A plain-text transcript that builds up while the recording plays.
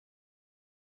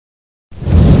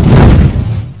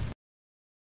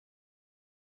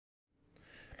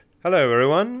Hello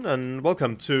everyone and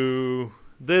welcome to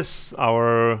this,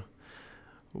 our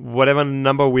whatever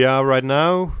number we are right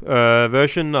now,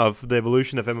 version of the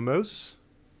evolution of MMOs.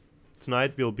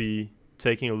 Tonight we'll be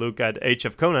taking a look at Age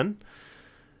of Conan,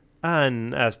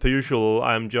 and as per usual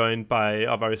I'm joined by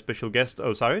our very special guest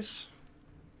Oziriz.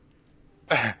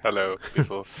 Hello,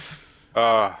 people.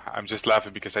 I'm just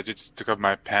laughing because I just took off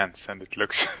my pants and it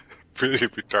looks really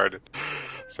retarded.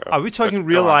 So, Are we talking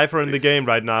real life or in the game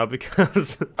right now?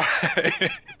 Because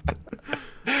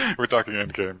we're talking in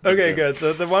game. Okay, good.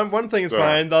 The one thing is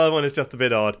fine. The other one is just a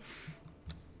bit odd.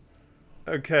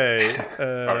 Okay,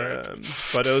 Alright.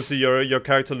 but also your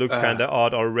character looks kinda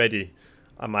odd already,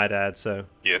 I might add. So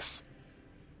Yes.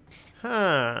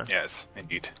 huh? Yes,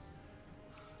 indeed.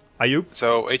 Are you?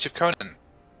 So Age of Conan.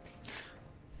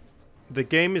 The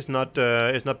game is not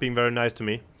being very nice to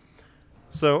me.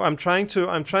 So I'm trying to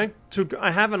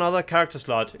I have another character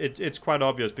slot. It's quite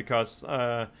obvious because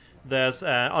there's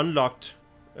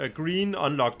a green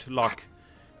unlocked lock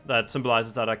that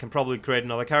symbolizes that I can probably create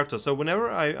another character. So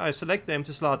whenever I select the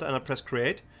empty slot and I press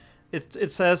create,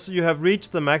 it says you have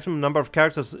reached the maximum number of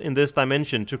characters in this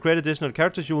dimension. To create additional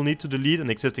characters you will need to delete an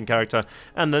existing character,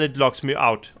 and then it locks me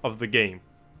out of the game.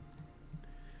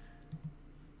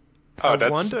 Oh, I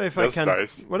wonder if I can.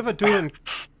 Nice. What if I do it in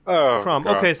Chrome?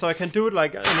 God. Okay, so I can do it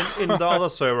like in the other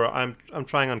server. I'm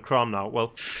trying on Chrome now.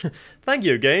 Well, thank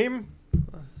you, game.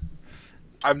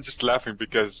 I'm just laughing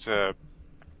because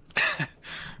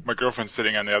my girlfriend's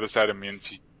sitting on the other side of me and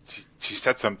she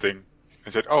said something. I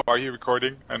said, "Oh, are you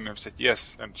recording?" And I said,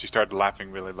 "Yes." And she started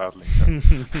laughing really loudly.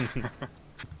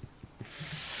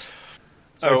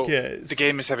 So, Okay, the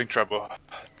game is having trouble.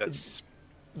 That's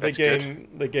the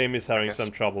game is having Yes. some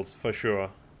troubles for sure,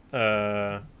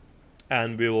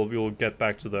 and we will get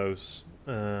back to those.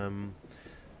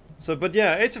 But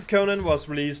yeah, Age of Conan was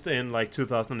released in like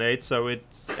 2008, so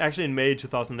it's actually in May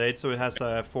 2008, so it has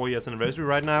a 4 years anniversary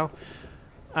right now.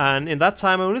 And in that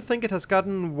time, I only think it has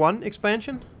gotten one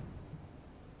expansion.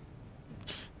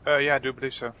 yeah, I do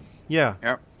believe so. Yeah.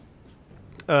 Yeah.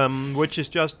 Which is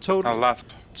just A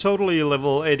lot. totally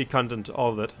level 80 content,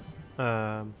 all of it.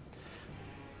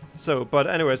 But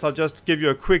anyways, I'll just give you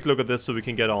a quick look at this so we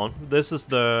can get on. This is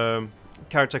the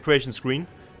character creation screen.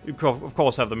 You of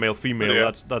course have the male, female.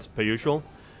 Yeah. That's per usual.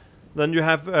 Then you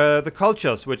have the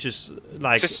cultures, which is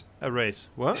like a race.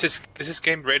 What? Is this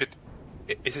game rated?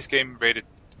 Is this game rated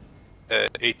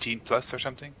 18 plus or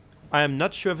something? I am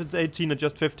not sure if it's 18 or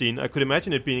just 15. I could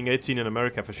imagine it being 18 in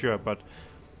America for sure, but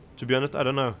to be honest, I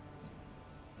don't know.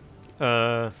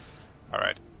 All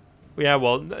right. Yeah,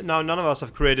 well, now none of us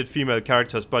have created female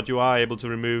characters, but you are able to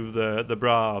remove the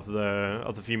bra of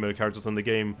the female characters in the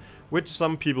game, which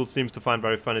some people seems to find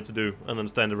very funny to do, and then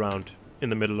stand around in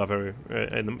the middle of in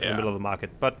the middle of the market.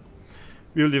 But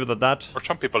we'll leave it at that. Or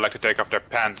some people like to take off their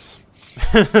pants.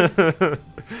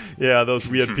 Yeah, those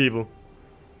weird people.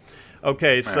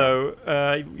 Okay, so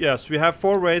yes, we have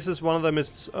 4 races. One of them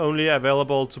is only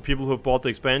available to people who have bought the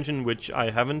expansion, which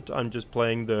I haven't. I'm just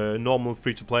playing the normal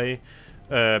free-to-play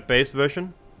base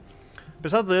version.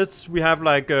 Besides this, we have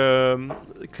like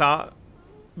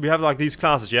these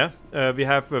classes. Yeah, we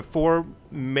have 4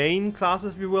 main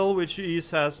classes, if you will, which each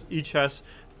has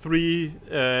 3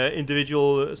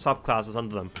 individual subclasses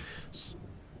under them.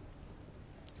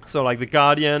 So like the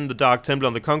Guardian, the Dark Templar,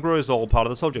 and the Conqueror is all part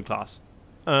of the Soldier class.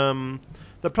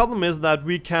 The problem is that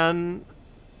we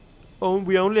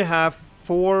only have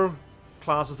 4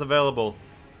 classes available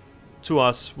to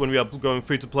us when we are going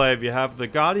free to play. We have the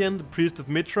Guardian, the Priest of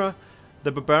Mitra,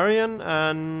 the Barbarian,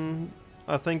 and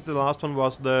I think the last one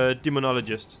was the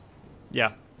Demonologist.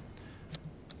 Yeah.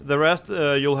 The rest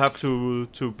you'll have to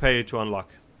pay to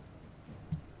unlock.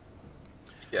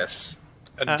 Yes.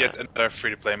 And yet another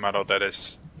free-to-play model that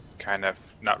is kind of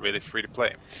not really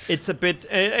free-to-play. It's a bit.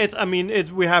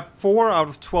 We have 4 out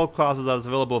of 12 classes that is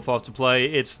available for us to play.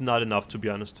 It's not enough, to be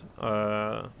honest.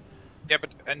 Yeah,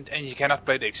 but and you cannot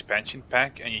play the expansion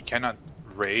pack, and you cannot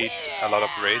raid a lot of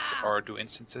raids or do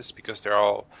instances because they're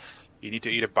all. You need to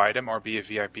either buy them or be a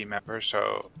VIP member.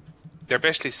 So they're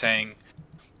basically saying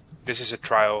this is a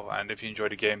trial, and if you enjoy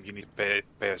the game, you need to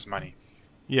pay us money.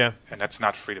 Yeah, and that's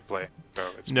not free to play. So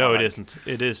it's no, it isn't.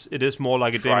 It is more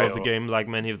like a demo of the game, like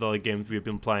many of the other games we've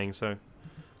been playing. So,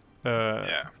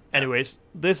 yeah. Anyways,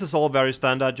 this is all very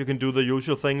standard. You can do the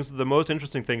usual things. The most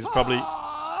interesting thing is probably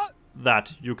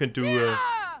that you can do.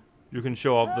 You can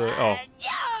show off the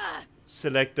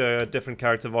select different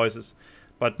character voices,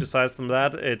 but besides from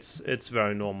that, it's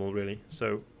very normal, really.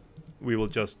 So, we will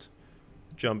just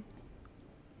jump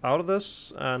out of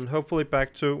this and hopefully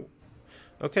back to.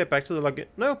 Okay, back to the login.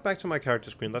 No, back to my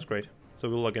character screen. That's great. So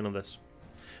we'll log in on this.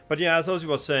 But yeah, as Ozzy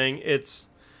was saying, it's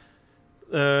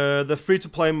the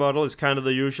free-to-play model is kind of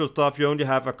the usual stuff. You only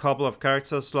have a couple of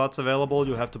character slots available.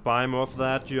 You have to buy more for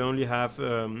that. You only have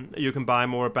you can buy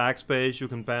more backspace. You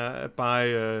can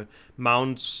buy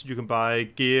mounts. You can buy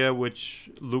gear, which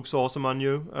looks awesome on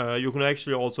you. You can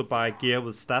actually also buy gear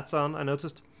with stats on, I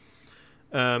noticed.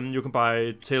 You can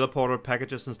buy teleporter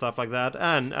packages and stuff like that.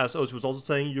 And as Ozzy was also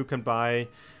saying, you can buy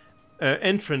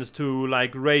entrance to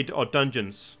like raid or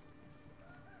dungeons.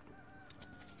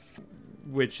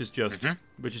 Which is just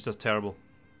terrible.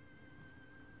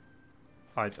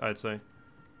 I'd say.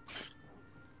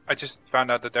 I just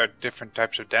found out that there are different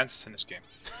types of dances in this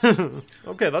game.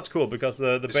 Okay, that's cool because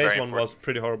the base one was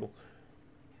pretty horrible.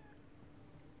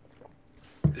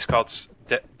 It's called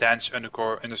dance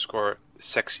underscore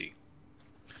sexy.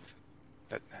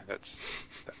 That's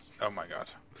oh my god.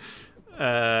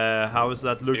 How is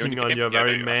that looking on your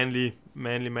very manly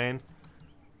man?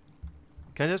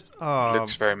 Can I just? It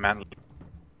looks very manly.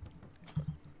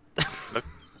 Look.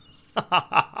 When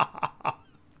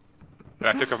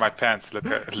I took off my pants, look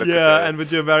yeah, and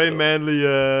with your very manly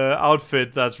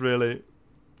outfit, that's really...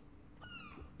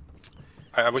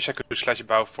 I wish I could do slash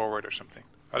bow forward or something.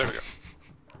 Oh, there we go.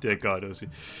 Dear God, Ozzy.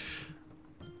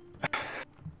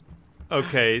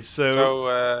 Okay, so...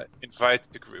 So,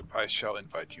 invite the group. I shall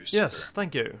invite you, sir. Yes,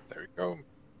 thank you. There we go.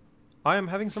 I am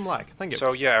having some lag, thank you.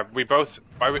 So yeah, we both...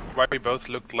 Why we both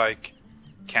look like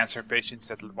cancer patients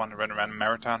that want to run around a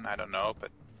marathon, I don't know,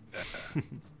 but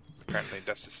apparently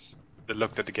that's the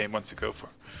look that the game wants to go for.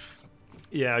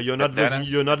 Yeah, you're not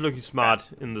looking smart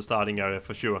in the starting area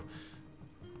for sure.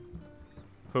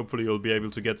 Hopefully you'll be able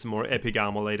to get some more epic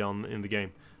armor later on in the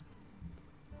game.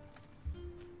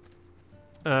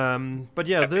 But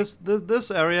yeah,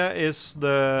 this area is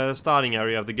the starting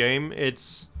area of the game.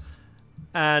 It's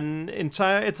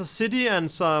it's a city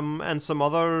and some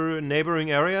other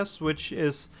neighboring areas, which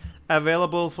is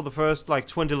available for the first like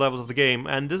 20 levels of the game,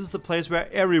 and this is the place where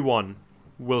everyone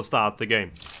will start the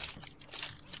game.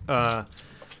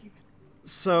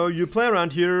 So you play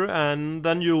around here, and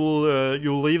then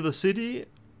you'll leave the city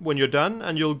when you're done,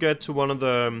 and you'll get to one of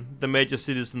the major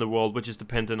cities in the world, which is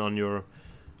dependent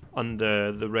on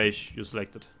the race you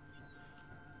selected.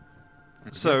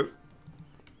 So.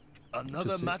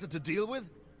 Another matter to deal with?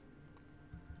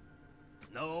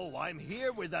 No, I'm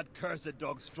here with that cursed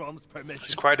dog Strom's permission.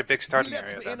 It's quite a big starting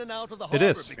area. In and out of the it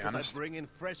is. because I bring in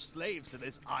fresh slaves to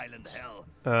this island hell.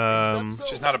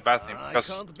 Which is not a bad thing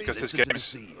because this game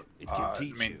is. I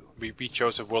mean, we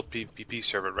chose a world PvP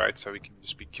server, right? So we can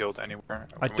just be killed anywhere.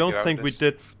 I don't think we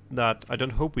did that. I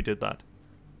don't hope we did that.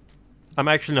 I'm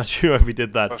actually not sure if we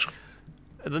did that.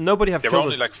 Nobody have. There were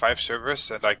only like 5 servers,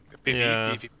 like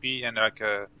PvP, and like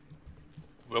a.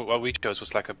 What we chose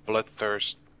was like a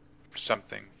bloodthirst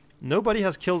something. Nobody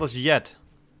has killed us yet,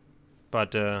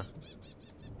 but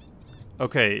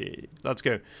okay, let's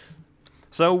go.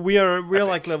 So we are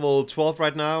like level 12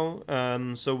 right now,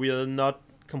 so we are not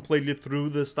completely through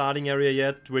the starting area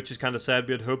yet, which is kind of sad.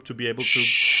 We had hoped to be able to.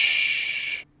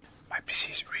 Shh. My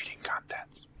PC is reading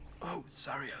content. Oh,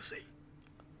 sorry, Ozzy.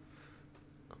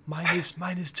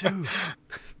 Mine is too.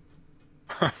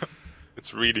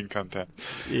 It's reading content.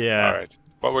 Yeah. All right.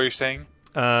 What were you saying?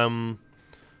 Yeah,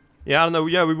 I don't know.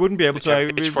 Yeah, we wouldn't be able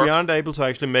to. We aren't able to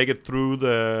actually make it through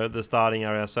the starting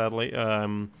area, sadly,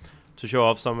 to show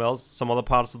off some other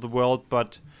parts of the world.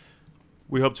 But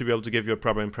we hope to be able to give you a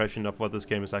proper impression of what this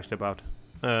game is actually about.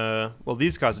 Well,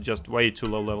 these guys are just way too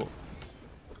low level.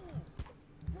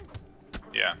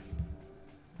 Yeah.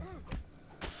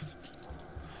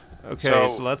 Okay,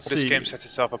 so let's see. This game sets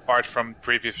itself apart from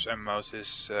previous MMOs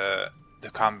is the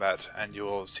combat, and you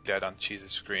will see that on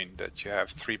Cheese's screen that you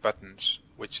have 3 buttons,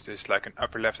 which is like an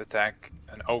upper left attack,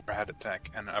 an overhead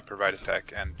attack, and an upper right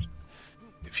attack. And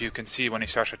if you can see when he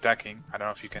starts attacking, I don't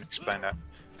know if you can explain that.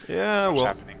 Yeah, what's well.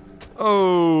 happening.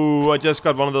 Oh, I just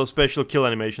got one of those special kill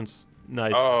animations.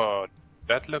 Nice. Oh,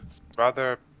 that looked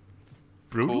rather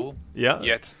brutal. Cool. Yeah.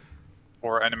 Yet,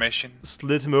 for animation.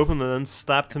 Slit him open and then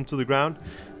stabbed him to the ground.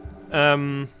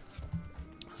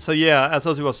 So yeah, as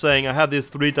Ozzy was saying, I have these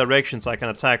 3 directions I can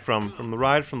attack from the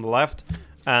right, from the left,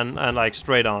 and like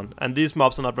straight on. And these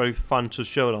mobs are not very fun to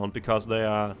shoot on because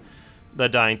they're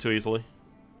dying too easily.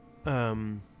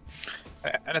 And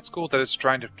it's cool that it's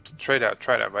trying to try that,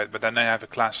 right? But then I have a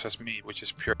class as me, which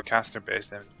is pure caster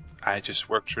based, and I just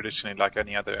work traditionally like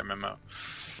any other MMO.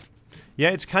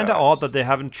 Yeah, it's kind of odd that they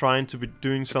haven't tried to be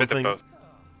doing something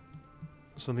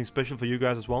special for you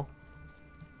guys as well.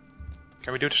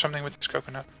 Can we do something with this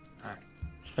coconut?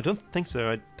 I don't think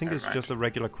so. I think it's just a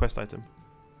regular quest item.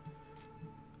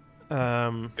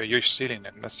 You're stealing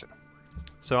it. That's it.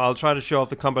 So I'll try to show off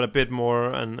the combat a bit more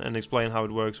and explain how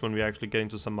it works when we actually get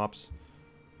into some mobs.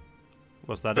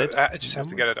 Was that it? I just have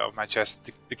to get it off my chest.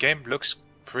 The game looks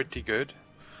pretty good.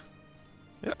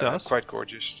 It does. Quite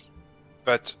gorgeous.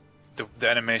 But the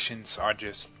animations are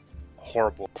just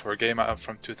horrible. For a game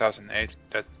from 2008,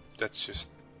 that's just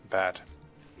bad.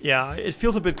 Yeah, it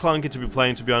feels a bit clunky to be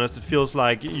playing, to be honest. It feels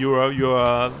like you're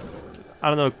I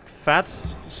don't know, fat,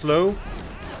 slow.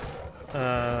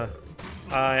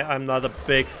 I'm not a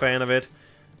big fan of it.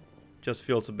 Just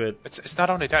feels a bit... It's not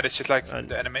only that, it's just like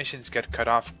the animations get cut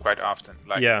off quite often.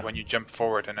 Like when you jump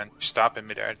forward and then stop in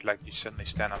midair, like you suddenly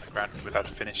stand on the ground without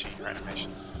finishing your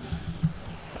animation.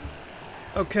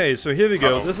 Okay, so here we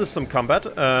go. This is some combat.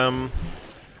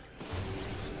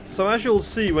 So as you'll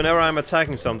see, whenever I'm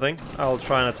attacking something, I'll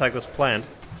try and attack this plant.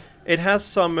 It has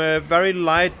some very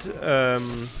light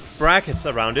brackets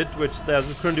around it, which there's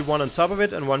currently one on top of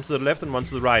it, and one to the left and one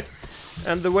to the right.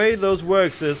 And the way those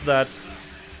works is that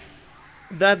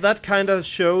kind of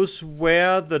shows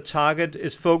where the target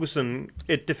is focusing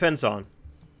its defense on.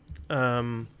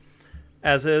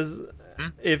 As is,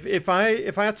 if I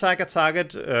attack a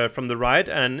target from the right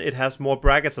and it has more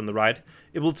brackets on the right,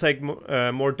 it will take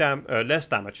less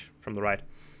damage from the right.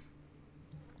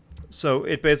 So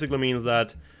it basically means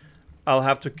that I'll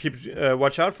have to keep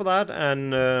watch out for that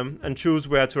and choose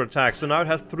where to attack. So now it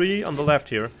has 3 on the left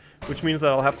here, which means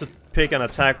that I'll have to pick an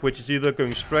attack which is either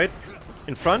going straight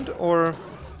in front or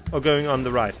going on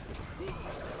the right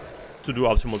to do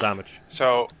optimal damage.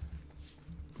 So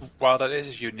while that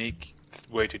is a unique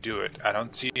way to do it, I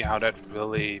don't see how that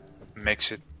really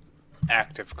makes it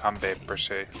active combat per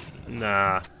se.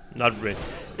 Nah, not really.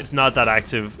 It's not that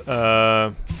active.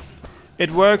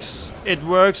 It works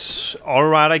all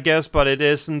right, I guess, but it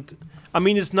isn't. I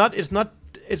mean, it's not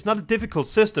a difficult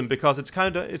system because it's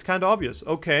kind of obvious.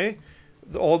 Okay,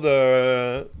 all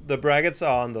the brackets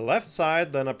are on the left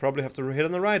side, then I probably have to hit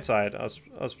on the right side as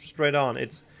straight on.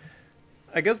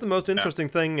 I guess the most interesting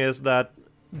thing is that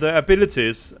the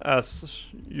abilities, as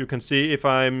you can see, if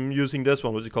I'm using this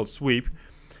one, which is called sweep,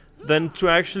 then to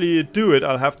actually do it,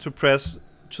 I'll have to press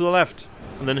to the left,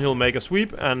 and then he'll make a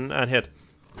sweep and hit.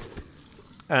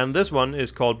 And this one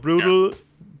is called brutal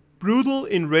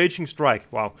enraging strike.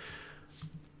 Wow.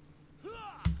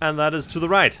 And that is to the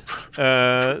right.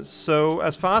 So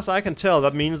as far as I can tell,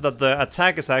 that means that the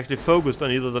attack is actually focused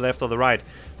on either the left or the right.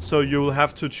 So you'll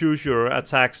have to choose your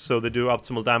attacks so they do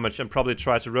optimal damage and probably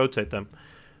try to rotate them.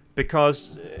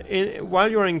 Because while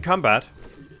you're in combat,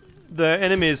 the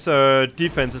enemy's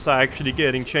defenses are actually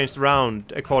getting changed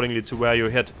around accordingly to where you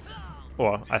hit.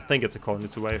 Or I think it's accordingly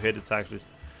to where you hit. It's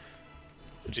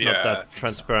not that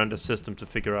transparent a system to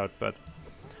figure out, but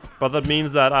that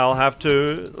means that I'll have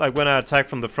to, like when I attack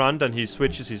from the front and he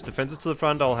switches his defenses to the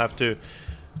front, I'll have to,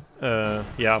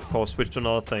 yeah, of course, switch to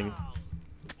another thing,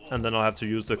 and then I'll have to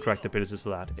use the correct abilities for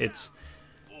that. It's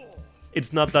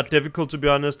not that difficult, to be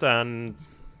honest, and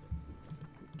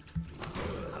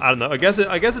I don't know. I guess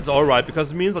it's all right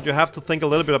because it means that you have to think a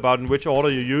little bit about in which order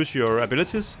you use your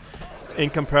abilities, in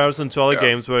comparison to other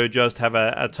games where you just have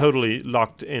a totally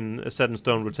locked in set in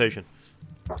stone rotation.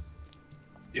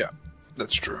 Yeah,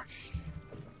 that's true.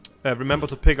 Remember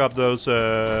to pick up those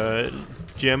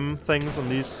gem things on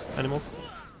these animals.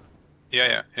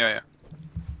 Yeah.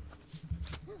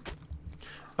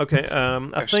 Okay,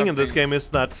 a thing in this game is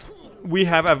that we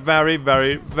have a very,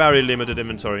 very, very limited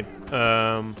inventory.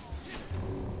 I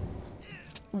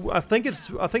think it's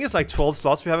like 12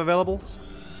 slots we have available.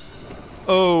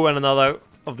 Oh, and another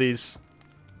of these.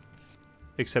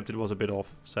 Except it was a bit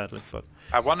off, sadly. But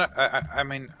I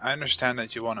mean, I understand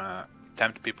that you wanna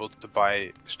tempt people to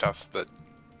buy stuff, but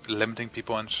limiting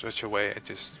people in such a way, it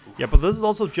just... Yeah, but this is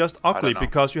also just ugly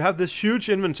because you have this huge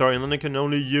inventory and then you can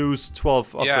only use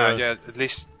 12 of Yeah, at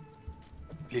least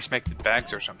make the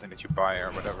bags or something that you buy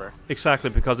or whatever. Exactly,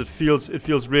 because it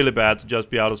feels really bad to just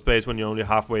be out of space when you're only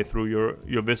halfway through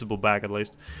your visible bag, at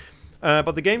least.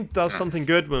 But the game does something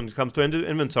good when it comes to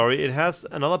inventory. It has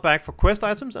another bag for quest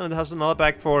items and it has another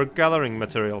bag for gathering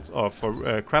materials, or for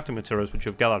crafting materials which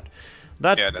you've gathered.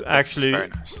 That's actually very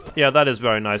nice. Yeah, that is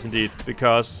very nice indeed,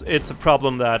 because it's a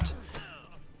problem that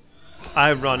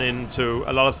I've run into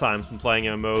a lot of times when playing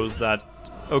MMOs. That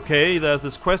okay, there's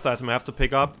this quest item I have to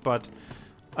pick up, but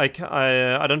I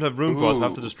don't have room for it, so I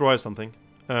have to destroy something.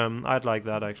 I'd like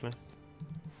that actually.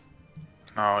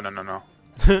 No.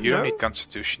 You don't need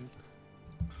Constitution.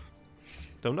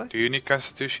 Don't I? Do you need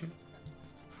Constitution?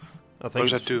 I think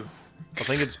what does that do? I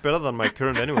think it's better than my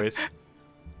current anyways.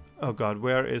 Oh god,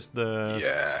 where is the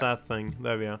stat thing?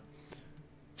 There we are.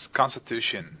 It's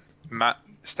Constitution.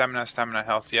 Stamina,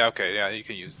 health. Yeah, okay, yeah, you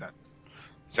can use that.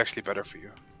 It's actually better for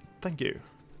you. Thank you.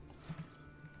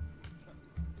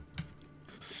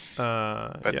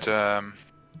 But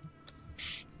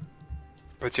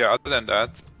yeah, other than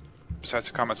that, besides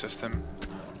the combat system,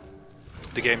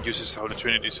 the game uses the Holy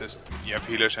Trinity system. You have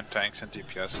healers and tanks and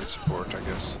DPS and support, I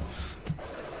guess.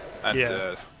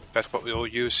 And that's what we will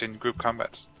use in group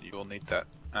combat. You will need that,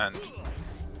 and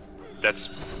that's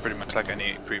pretty much like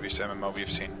any previous MMO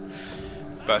we've seen.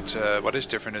 But what is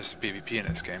different is PvP in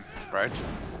this game, right?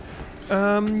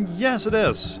 Yes, it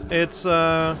is. It's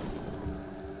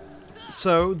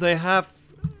so they have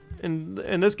in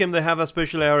this game they have a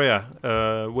special area,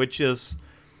 which is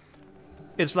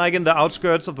it's like in the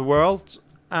outskirts of the world,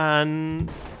 and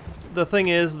the thing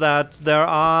is that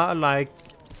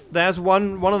there's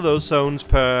one of those zones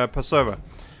per server,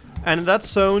 and in that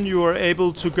zone you are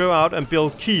able to go out and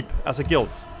build keep as a guild.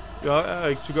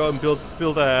 To go and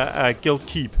build a guild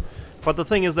keep, but the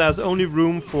thing is there's only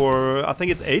room for I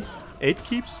think it's eight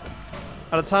keeps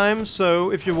at a time. So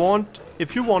if you want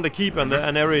a keep and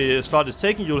an area slot is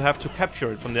taken, you'll have to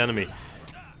capture it from the enemy.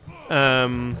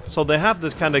 So they have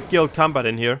this kind of guild combat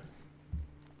in here,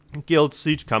 guild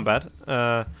siege combat.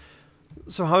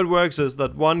 So how it works is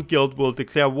that one guild will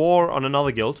declare war on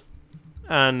another guild,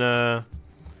 and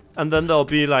then there'll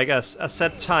be like a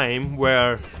set time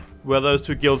where those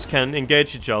two guilds can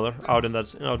engage each other out in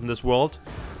this world.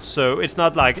 So it's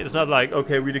not like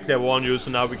okay, we declare war on you, so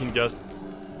now we can just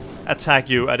attack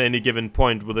you at any given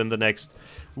point within the next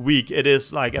week. It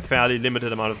is like a fairly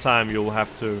limited amount of time you'll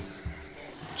have to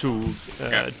do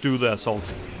the assault.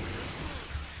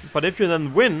 But if you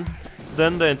then win,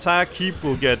 then the entire keep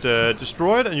will get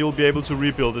destroyed, and you'll be able to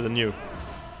rebuild it anew.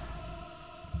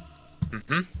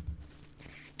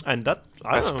 And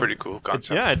that's a pretty cool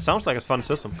concept. It sounds like a fun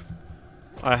system.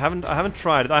 I haven't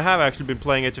tried it. I have actually been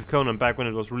playing Age of Conan back when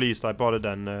it was released. I bought it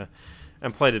and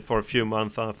played it for a few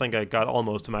months. And I think I got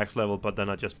almost to max level, but then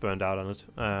I just burned out on it.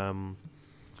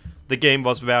 The game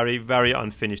was very, very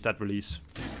unfinished at release,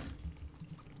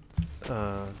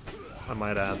 I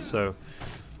might add. So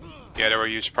yeah, there were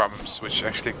huge problems, which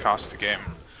actually cost the game.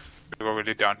 We were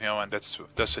really downhill, and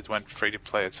thus it went free to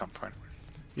play at some point.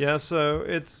 Yeah, so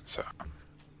it's.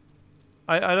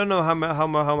 I don't know how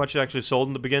much it actually sold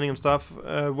in the beginning and stuff.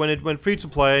 When it went free to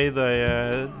play,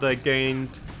 they gained,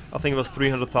 I think it was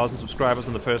 300,000 subscribers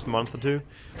in the first month or two,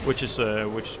 which is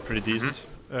pretty decent.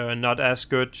 Not as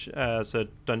good as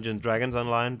Dungeons and Dragons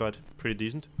Online, but pretty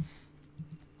decent.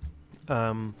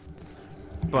 But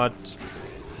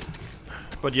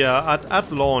yeah, at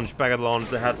launch, back at launch,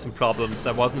 they had some problems.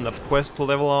 There wasn't enough quest to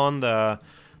level on. There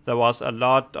was a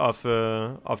lot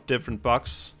of different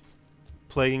bugs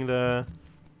plaguing the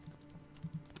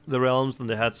realms, and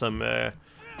they had some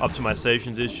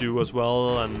optimizations issue as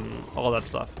well, and all that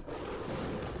stuff.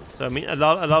 So I mean, a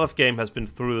lot of game has been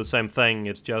through the same thing.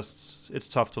 It's just it's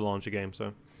tough to launch a game.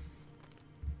 So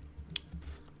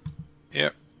yeah.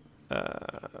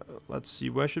 Let's see,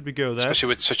 where should we go? Especially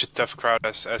with such a tough crowd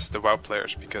as the WoW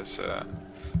players, because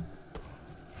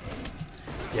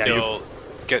they'll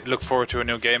look forward to a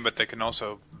new game, but they can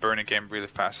also burn a game really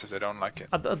fast if they don't like it.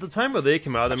 At the time where they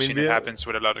came out, I mean, it happens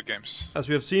with a lot of games. As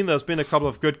we have seen, there's been a couple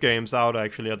of good games out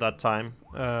actually at that time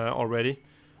already,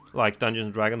 like Dungeons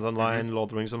and Dragons Online, Lord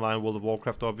of the Rings Online, World of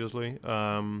Warcraft, obviously.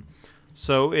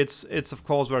 So it's of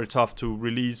course very tough to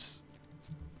release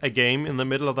a game in the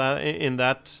middle of that in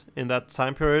that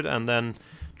time period, and then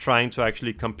trying to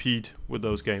actually compete with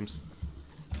those games.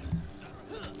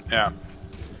 Yeah.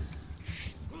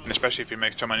 And especially if you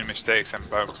make so many mistakes and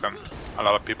bugs, then a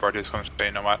lot of people are just going to say,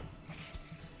 you know what?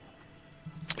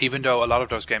 Even though a lot of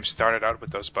those games started out with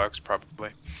those bugs,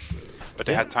 probably, but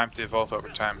they had time to evolve over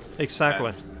time.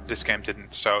 Exactly. This game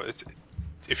didn't. So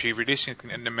if you're releasing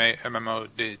an MMO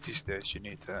these days, you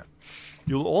need to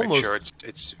make sure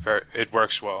it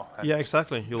works well. Yeah,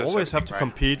 exactly. You'll always have to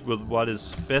compete with what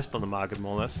is best on the market,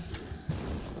 more or less.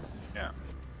 Yeah.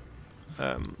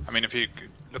 I mean, if you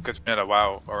look at vanilla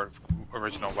WoW or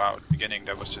original WoW at the beginning,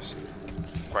 that was just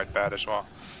quite bad as well,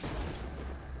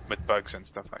 with bugs and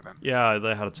stuff like that. Yeah,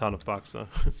 they had a ton of bugs,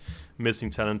 missing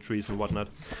talent trees and whatnot.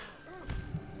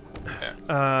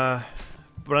 Yeah.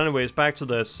 But anyways, back to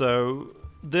this. So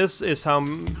this is how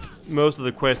most of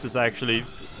the quest is actually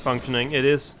functioning. It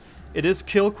is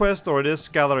kill quest or it is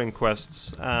gathering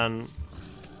quests, and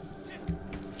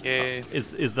yeah.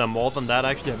 Is there more than that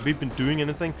actually? Have we been doing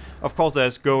anything? Of course,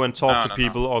 there's go and talk to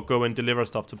people or go and deliver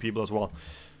stuff to people as well.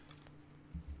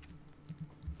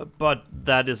 But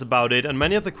that is about it. And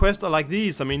many of the quests are like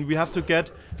these. I mean, we have to get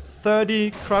 30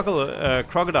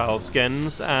 crocodile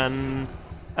skins and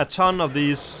a ton of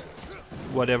these,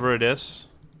 whatever it is,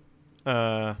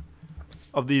 of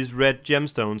these red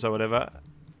gemstones or whatever.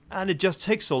 and it just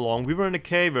takes so long. We were in a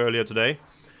cave earlier today,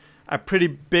 a pretty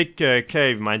big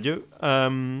cave, mind you,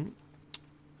 and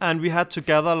we had to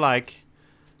gather like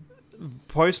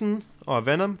poison or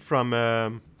venom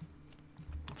from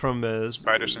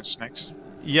spiders and snakes.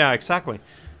 Yeah, exactly.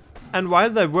 And while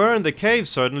they were in the cave,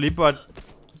 certainly, but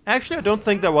actually I don't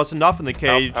think there was enough in the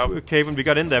cave when we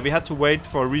got in there. We had to wait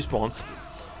for respawns.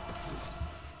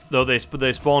 Though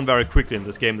they spawn very quickly in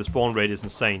this game. The spawn rate is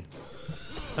insane.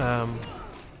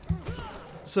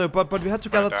 So, but we had to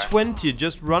gather 20,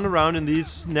 just run around in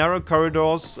these narrow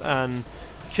corridors and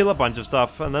kill a bunch of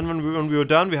stuff. And then when we were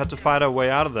done, we had to fight our way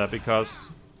out of there because,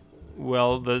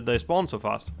 well, they spawn so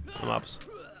fast, the mobs.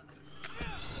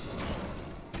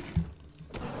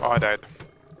 Oh, I died.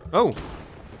 Oh,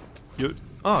 you.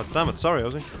 Oh, damn it! Sorry,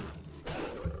 Ozzy.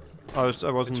 I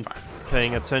wasn't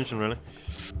paying attention really.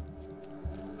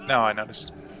 No, I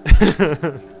noticed.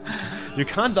 You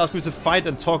can't ask me to fight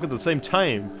and talk at the same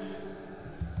time.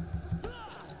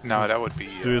 No, that would be...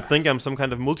 Do you think I'm some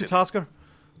kind of multitasker?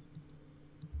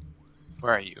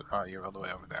 Where are you? Oh, you're all the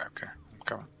way over there. Okay,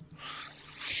 come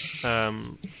on.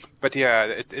 Um... But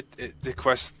yeah, the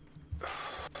quest...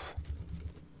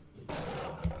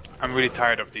 I'm really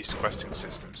tired of these questing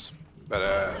systems. But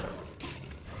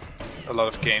a lot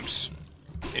of games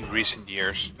in recent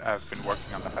years have been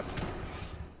working on that.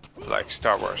 Like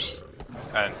Star Wars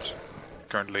and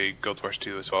currently Guild Wars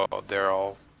 2 as well. They're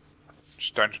all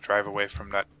starting to drive away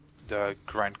from the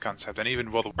grind concept, and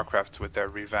even World of Warcraft with their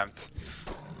revamped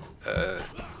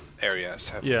areas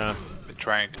have been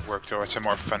trying to work towards a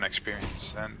more fun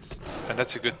experience, and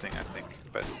that's a good thing, I think.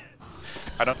 But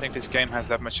I don't think this game has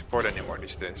that much support anymore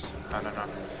these days. I don't know.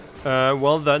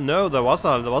 Well, there was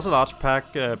a large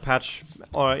patch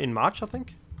in March, I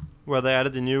think, where they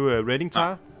added a new rating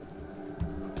tier.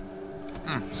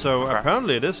 So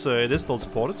apparently it is still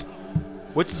supported,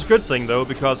 which is a good thing though,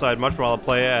 because I'd much rather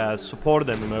play a supported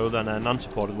MMO than an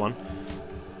unsupported one.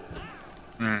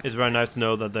 It's very nice to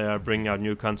know that they are bringing out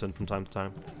new content from time to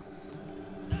time.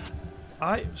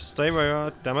 Stay where you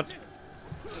are, damn it.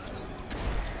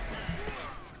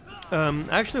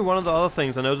 Actually, one of the other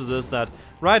things I noticed is that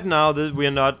right now we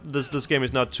are not. This game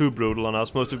is not too brutal on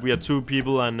us. Mostly we are 2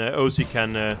 people, and Ozzy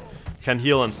can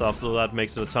heal and stuff, so that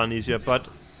makes it a ton easier. But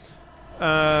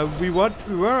we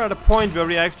were at a point where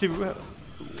we actually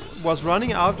was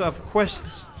running out of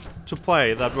quests to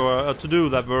play that were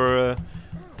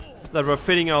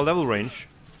fitting our level range.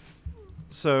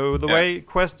 So the way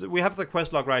we have the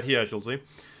quest log right here, as you'll see.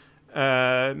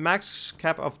 Max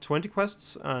cap of 20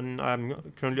 quests, and I'm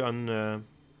currently on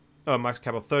max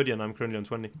cap of 30, and I'm currently on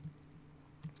 20.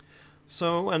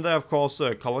 So, and they're of course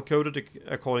color coded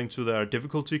according to their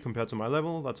difficulty compared to my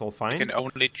level. That's all fine. You can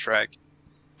only track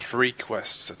 3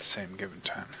 quests at the same given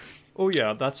time. Oh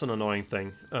yeah, that's an annoying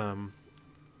thing.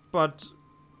 But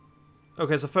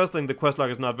okay, so first thing, the quest log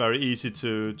is not very easy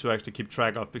to actually keep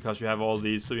track of, because you have all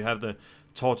these. So you have the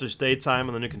tortoise daytime,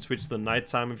 and then you can switch to the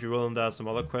nighttime if you will, and there's some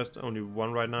other quests, only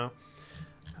 1 right now.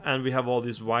 And we have all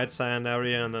this white sand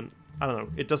area, and then I don't know,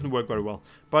 it doesn't work very well.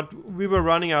 But we were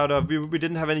running out of, we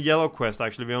didn't have any yellow quests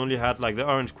actually, we only had like the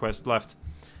orange quest left.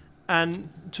 And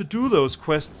to do those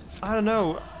quests, I don't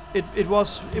know, we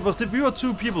were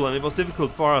 2 people and it was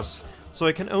difficult for us. So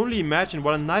I can only imagine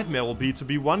what a nightmare will be to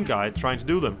be 1 guy trying to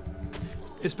do them.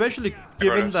 Especially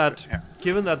given that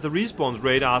the respawns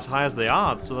rate are as high as they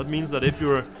are. So that means that if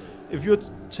you're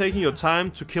taking your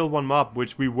time to kill 1 mob,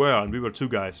 which we were, and we were 2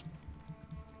 guys,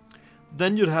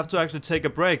 then you'd have to actually take a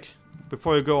break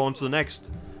before you go on to the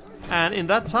next. And in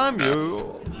that time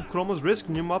you could almost risk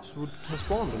new mobs would have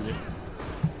spawned on you.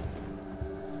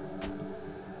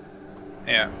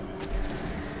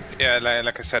 Yeah,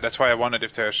 like I said, that's why I wondered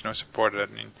if there's no support. I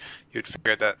mean, you'd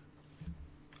figure that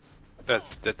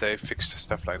they fixed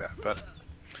stuff like that, but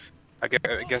I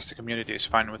guess the community is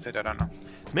fine with it. I don't know.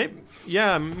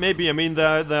 Maybe. I mean, they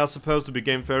are supposed to be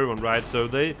game for everyone, right? So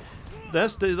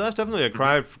there's definitely a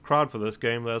crowd for this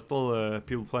game. There's still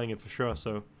people playing it for sure.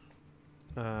 So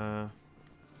I'm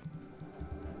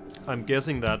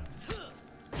guessing that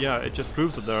it just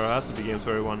proves that there has to be games for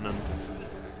everyone, and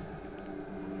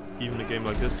even a game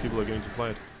like this, people are going to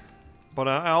play it. But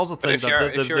I also think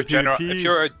that the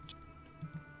PvPs...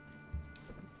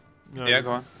 Yeah,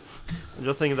 go on. I'm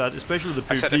just thinking that, especially the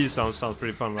PvP sounds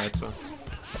pretty fun, right? So.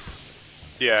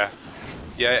 Yeah,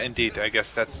 indeed. I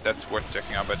guess that's worth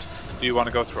checking out. But do you want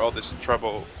to go through all this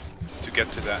trouble to get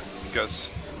to that?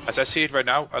 Because as I see it right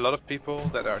now, a lot of people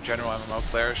that are general MMO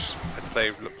players that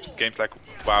play games like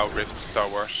WoW, Rift, Star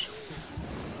Wars,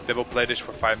 they will play this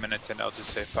for 5 minutes and they'll just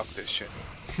say, "Fuck this shit."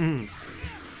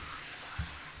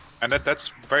 And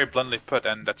that's very bluntly put,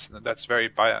 and that's very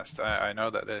biased. I know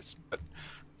that is, but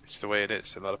it's the way it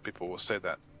is. A lot of people will say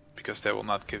that because they will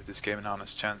not give this game an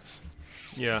honest chance.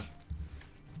 Yeah.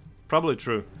 Probably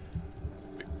true.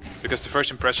 Because the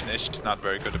first impression is just not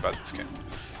very good about this game.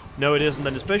 No, it isn't,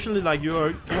 and especially like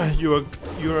you're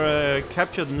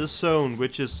captured in this zone,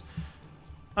 which is,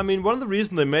 I mean, one of the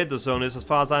reasons they made the zone is, as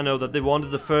far as I know, that they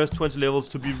wanted the first 20 levels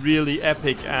to be really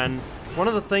epic, and one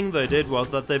of the things they did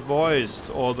was that they voiced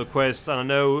all the quests, and I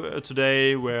know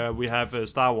today where we have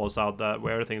Star Wars out there,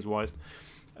 where everything's voiced,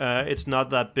 it's not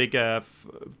that big of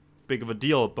a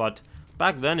deal, but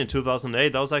back then in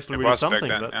 2008, that was actually really something.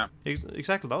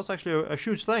 Exactly, that was actually a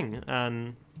huge thing,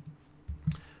 and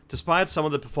despite some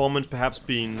of the performance perhaps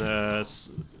being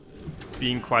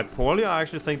quite poorly, I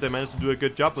actually think they managed to do a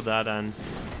good job with that. And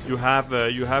you have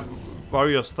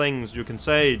various things you can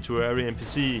say to every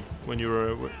NPC when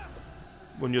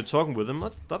you're talking with them.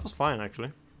 That was fine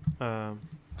actually.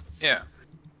 Yeah.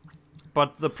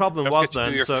 But the problem was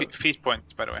then. Do your feat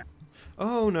points, by the way.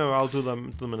 Oh no, I'll do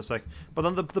them in a sec. But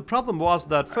then the problem was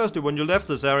that firstly, when you left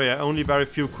this area, only very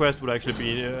few quests would actually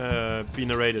be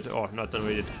narrated, or not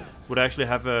narrated, would actually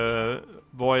have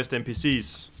voiced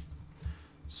NPCs.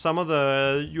 Some of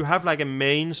you have like a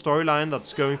main storyline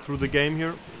that's going through the game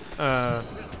here,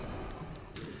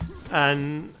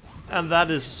 and that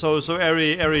is so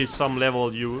every some level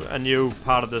a new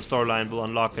part of the storyline will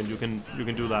unlock, and you can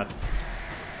do that.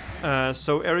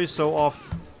 So every so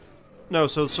often. No,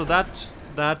 so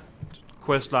that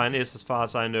quest line is, as far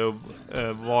as I know,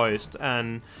 voiced,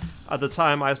 and at the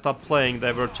time I stopped playing,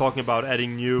 they were talking about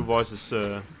adding new voices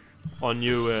or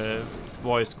new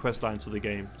voiced quest lines to the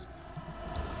game.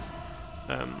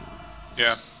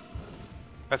 Yeah,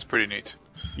 that's pretty neat.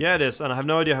 Yeah, it is, and I have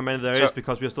no idea how many there is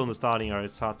because we're still in the starting area.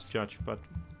 It's hard to judge, but.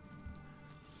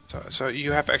 So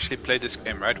you have actually played this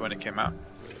game, right, when it came out?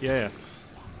 Yeah.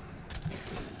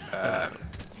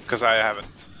 Because I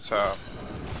haven't. So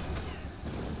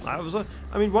I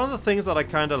mean, one of the things that I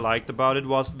kind of liked about it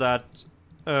was that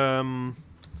the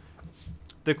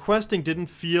questing didn't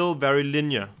feel very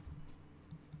linear.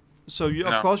 So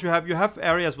of course you have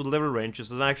areas with level ranges,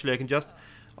 and actually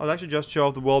I'll actually just show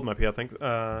off the world map here, I think.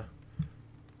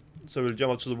 So we'll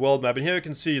jump up to the world map, and here you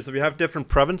can see, so we have different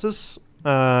provinces,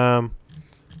 and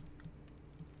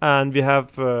we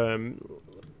have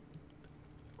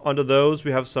under those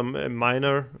we have some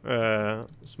minor,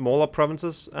 smaller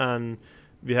provinces, and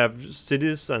we have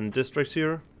cities and districts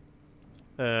here.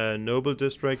 Noble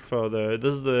district for this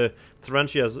is the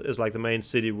Thurentia is like the main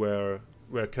city where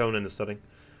Conan is studying.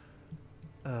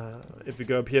 If we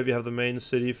go up here, we have the main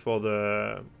city for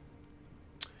the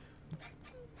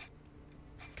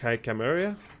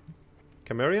Camarian,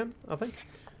 I think,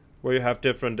 where you have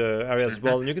different areas as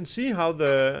well, and you can see how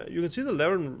the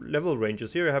level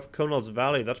ranges. Here you have Conan's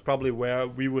Valley. That's probably where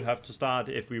we would have to start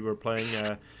if we were playing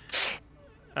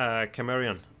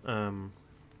Camarian.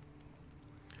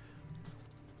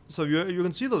 So you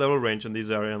can see the level range in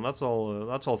these areas, and that's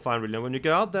all fine really. And when you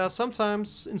go out there,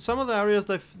 sometimes in some of the areas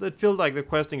they feel like the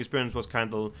questing experience was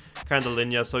kind of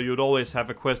linear. So you'd always have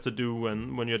a quest to do,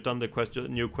 and when you're done the quest, a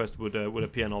new quest would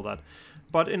appear and all that.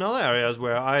 But in other areas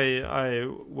where I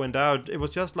went out, it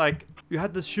was just like you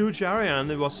had this huge area and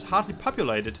it was hardly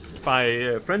populated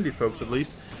by friendly folks, at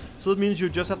least. So that means you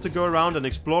just have to go around and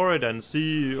explore it and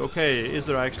see, okay, is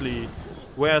there actually,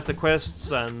 where's the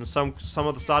quests, and some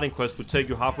of the starting quests would take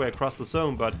you halfway across the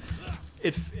zone, but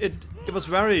it was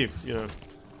very, it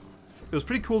was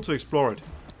pretty cool to explore it.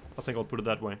 I think I'll put it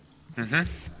that way.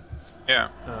 Yeah.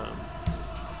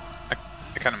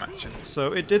 I can imagine.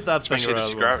 So it did that especially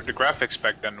thing well. The graphics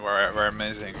back then were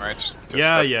amazing, right?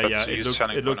 Yeah.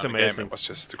 It looked amazing. It was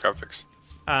just the graphics.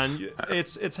 And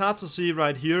it's hard to see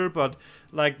right here, but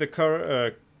like the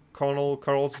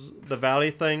Corals, the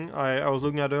valley thing I was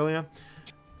looking at earlier,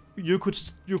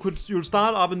 you'll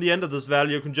start up in the end of this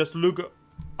valley. You can just look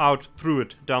out through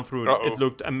it, down through it. It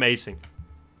looked amazing.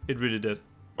 It really did.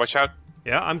 Watch out.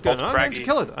 Yeah, I'm going to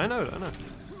kill it. I know.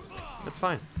 It's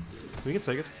fine. We can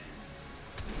take it.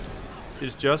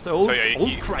 It's just old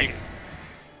Craggy.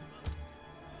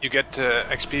 You get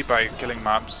XP by killing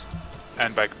mobs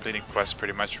and by completing quests,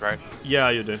 pretty much, right? Yeah,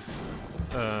 you do.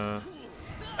 I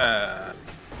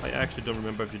actually don't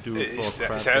remember if you do it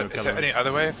for is there any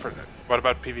other way? What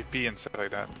about PvP and stuff like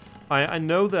that? I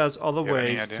know there's other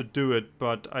ways to do it,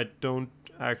 but I don't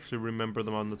actually remember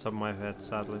them on the top of my head,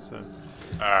 sadly. So.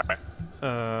 Alright.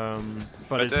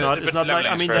 But it's not like,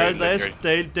 I mean, there's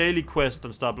daily quests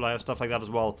and stuff like that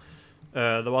as well.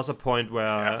 There was a point where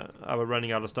I was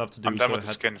running out of stuff to do. I'm done with the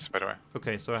skins, by the way.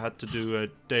 Okay, so I had to do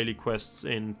daily quests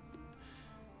in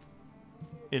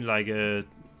like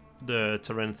the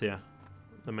Terenthia,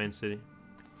 the main city.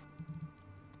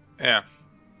 Yeah.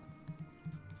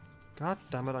 God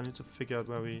damn it! I need to figure out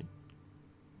where we.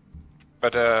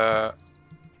 But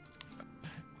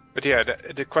yeah,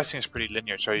 the questing is pretty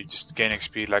linear, so you just gain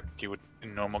XP like you would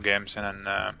in normal games, and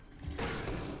then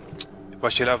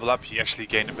once you level up, you actually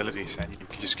gain abilities, and you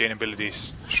can just gain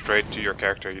abilities straight to your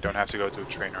character. You don't have to go to a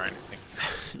trainer or anything.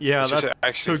 Yeah, Which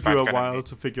that took you a while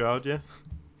to figure out, yeah?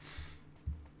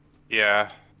 Yeah,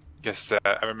 yes,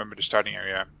 I remember the starting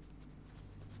area.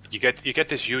 You get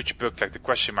this huge book, like the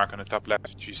question mark on the top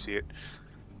left, you see it.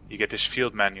 You get this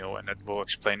field manual, and that will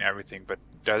explain everything, but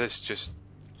that is just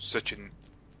such a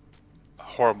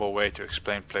horrible way to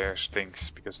explain players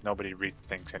things, because nobody reads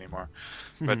things anymore.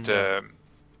 But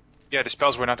yeah, the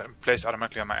spells were not placed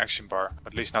automatically on my action bar,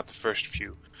 at least not the first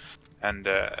few. And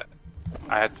I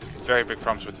had very big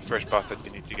problems with the first boss that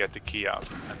you need to get the key out.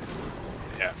 And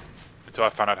yeah, until I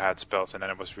found out I had spells, and then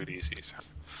it was really easy. So.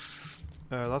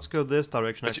 Let's go this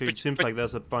direction. Actually, it seems like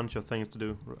there's a bunch of things to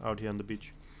do out here on the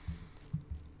beach.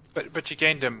 But you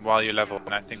gain them while you level,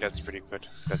 and I think that's pretty good.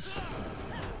 That's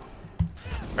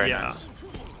very nice.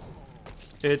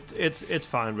 It's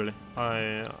fine, really.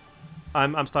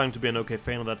 I'm starting to be an okay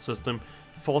fan of that system.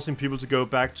 Forcing people to go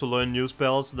back to learn new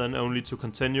spells, then only to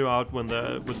continue out when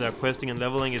with their questing and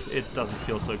leveling, it doesn't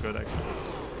feel so good, actually.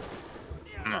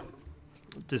 No.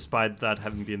 Despite that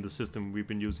having been the system we've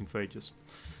been using for ages.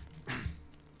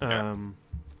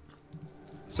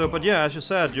 So, but yeah, as you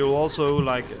said, you'll also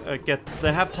like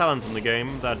they have talent in the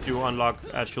game that you unlock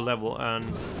as you level, and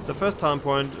the first talent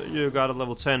point you got at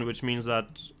level 10, which means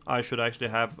that I should actually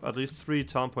have at least 3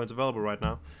 talent points available right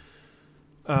now.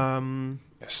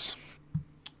 Yes.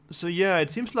 So yeah, it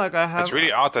seems like I have. It's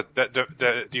really odd that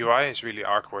the UI is really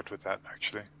awkward with that,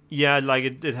 actually. Yeah, like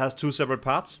it has 2 separate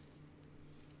parts.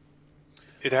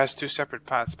 It has 2 separate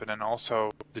paths, but then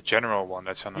also the general one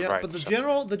that's on the right. Yeah, but the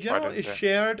general is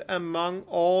shared among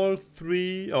all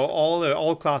 3 or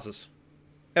all classes.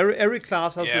 Every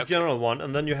class has the general one,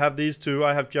 and then you have these 2.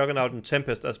 I have Juggernaut and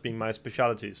Tempest as being my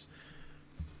specialities.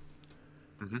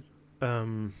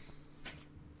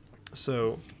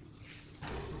 So.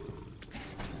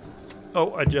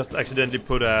 Oh, I just accidentally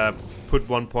put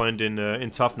 1 point in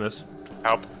toughness.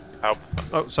 Help!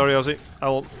 Oh, sorry, Ozzy.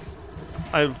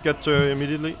 I'll get to it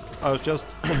immediately. I was just...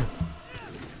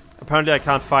 Apparently I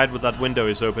can't fight with that window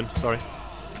is open. Sorry.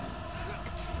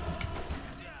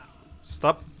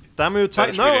 Stop. Damn you, no,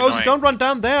 really Ozzy, don't run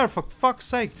down there, for fuck's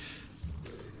sake.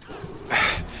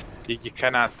 You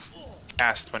cannot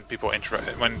cast when people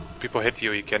hit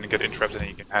you. You can get interrupted, and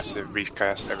you can have to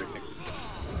recast everything.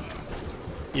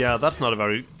 Yeah, that's not a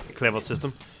very clever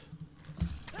system.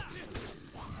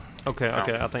 Okay,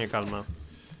 I think I got him now.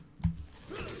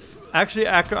 Actually,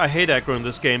 I hate aggro in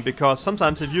this game, because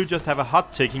sometimes if you just have a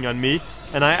hot ticking on me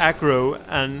and I aggro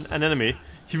an enemy,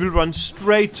 he will run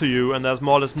straight to you, and there's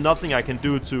more or less nothing I can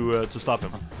do to stop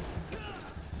him.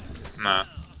 Nah.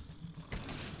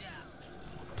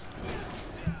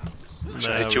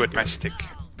 I hit you with my stick.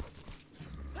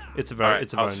 It's a very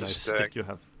nice stick you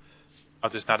have. I'll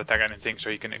just not attack anything, so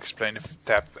you can explain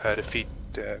the feat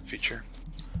feature.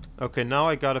 Okay, now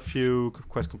I got a few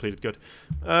quests completed. Good.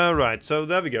 Right, so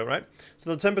there we go. Right. So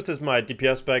the Tempest is my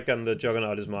DPS spec, and the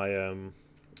Juggernaut is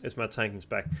my tanking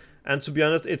spec. And to be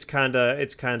honest, it's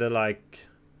kinda like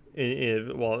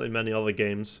in many other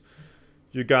games,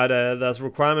 you got there's a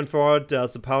requirement for it.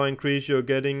 There's the power increase you're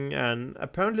getting, and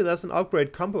apparently there's an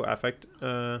upgrade combo effect,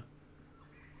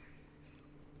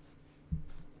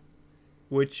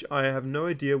 which I have no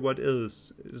idea what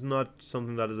is. It's not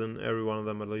something that is in every one of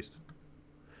them, at least.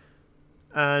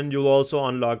 And you'll also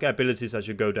unlock abilities as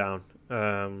you go down.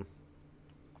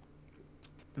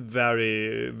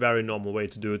 Very, very normal way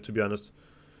to do it, to be honest.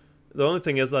 The only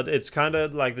thing is that it's kind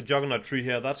of like the Juggernaut tree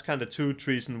here. That's kind of 2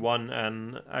 trees in one,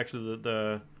 and actually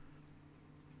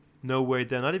no way,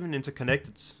 they're not even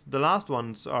interconnected. The last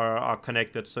ones are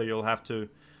connected, so you'll have to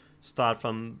start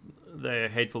from the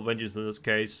Hateful Vengeance in this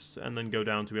case, and then go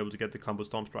down to be able to get the combo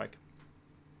Storm Strike.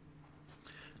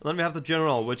 And then we have the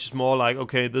General, which is more like,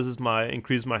 okay, this is my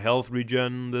increase my health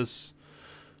regen. This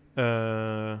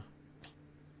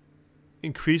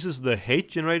increases the hate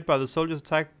generated by the soldier's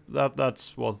attack.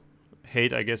 That's well,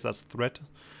 hate, I guess that's threat.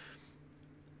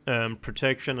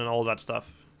 Protection and all that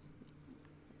stuff.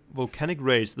 Volcanic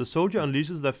Rage. The soldier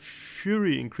unleashes their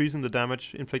fury, increasing the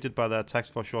damage inflicted by their attacks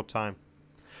for a short time.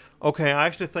 Okay, I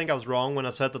actually think I was wrong when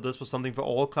I said that this was something for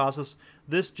all classes.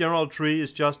 This general tree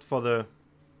is just for the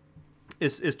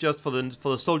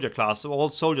for the soldier class. So all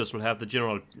soldiers will have the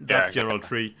general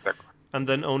tree, and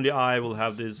then only I will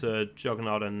have this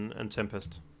Juggernaut and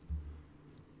Tempest.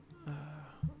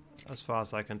 as far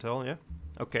as I can tell, yeah.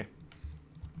 Okay.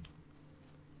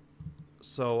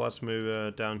 So let's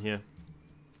move down here.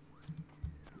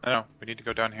 No, we need to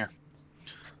go down here.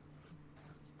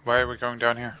 Why are we going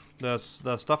down here? There's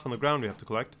stuff on the ground we have to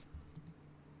collect.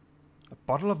 A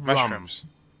bottle of mushrooms.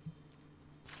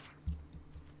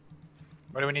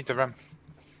 Why do we need the rum?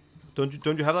 Don't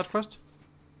you have that quest?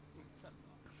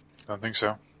 Don't think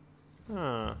so.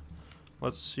 Ah.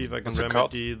 Let's see if I can What's it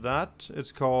remedy that.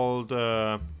 It's called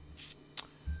The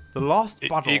Lost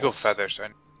Bottles. Eagle feathers.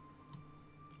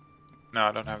 No,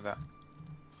 I don't have that.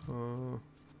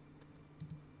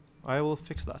 I will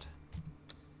fix that.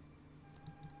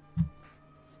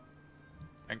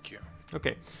 Thank you.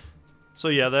 Okay. So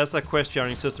yeah, there's a quest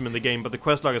sharing system in the game, but the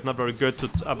quest log is not very good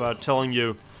about telling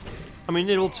you. I mean,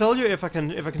 it will tell you if I can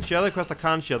share the quest, I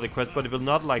can't share the quest, but it will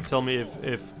not like tell me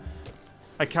if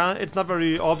I can't. It's not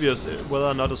very obvious whether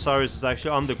or not Oziriz is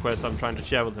actually on the quest I'm trying to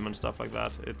share with him and stuff like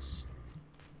that. It's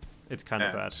kind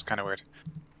of bad. It's kind of weird.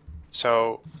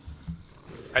 So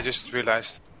I just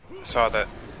saw that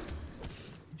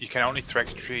you can only track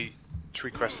three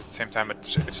quests at the same time, but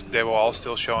they will all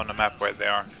still show on the map where they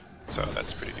are. So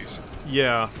that's pretty decent.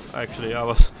 Yeah, actually, I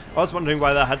was wondering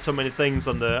why they had so many things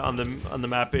on the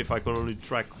map if I could only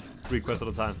track 3 quests at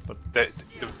a time. But the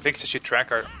things that you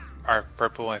track are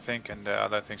purple, I think, and the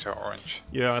other things are orange.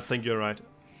 Yeah, I think you're right.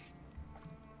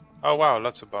 Oh wow,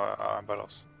 lots of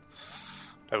bottles.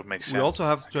 That would make sense. We also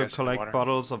have to collect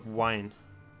bottles of wine.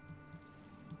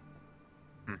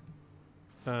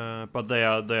 But they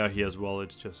are here as well.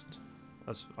 It's just,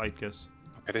 as I guess.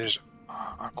 Okay, this is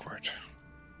awkward.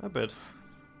 A bit.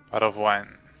 Bottle of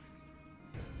wine.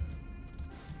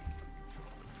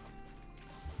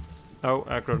 Oh,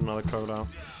 I got another crocodile.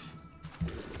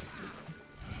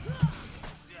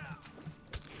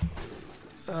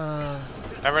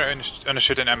 Never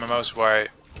understood in MMOs why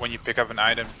when you pick up an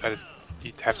item that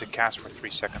you have to cast for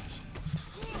 3 seconds.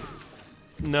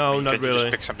 No, not really. You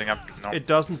just pick something up. No. It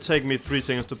doesn't take me 3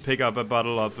 seconds to pick up a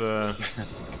bottle of.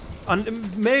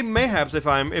 Mayhaps if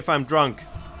I'm drunk,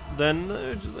 then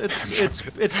it's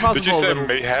possible. Did you say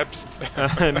mayhaps?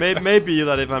 Maybe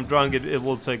that if I'm drunk, it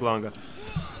will take longer.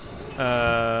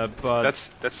 But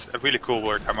that's a really cool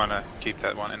word. I'm gonna keep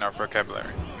that one in our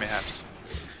vocabulary. Mayhaps.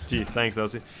 Gee, thanks,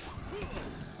 Ozzy.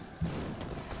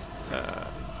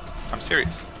 I'm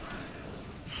serious.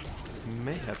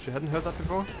 Mayhaps you hadn't heard that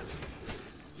before?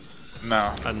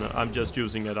 No. I'm just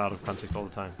using it out of context all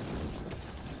the time.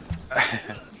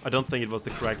 I don't think it was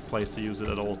the correct place to use it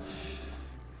at all.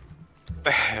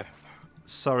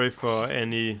 Sorry for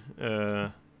any,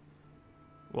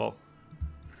 well,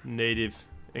 native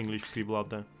English people out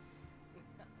there.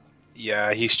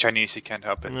 Yeah, he's Chinese, he can't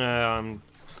help it. Yeah,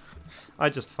 I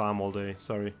just farm all day,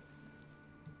 sorry.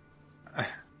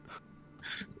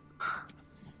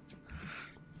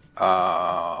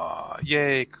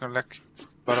 Yay, collect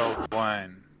bottle of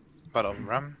wine, bottle of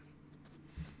rum.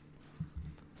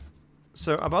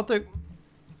 So about there's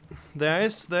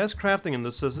crafting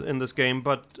in this game,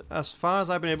 but as far as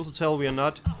I've been able to tell,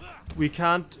 we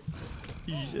can't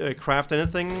craft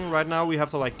anything right now. We have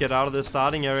to like get out of the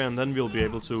starting area, and then we'll be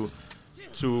able to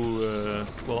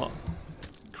well,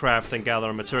 craft and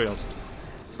gather materials.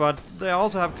 But they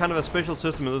also have kind of a special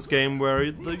system in this game where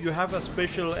you have a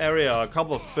special area, a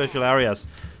couple of special areas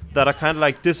that are kind of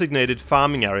like designated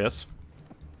farming areas.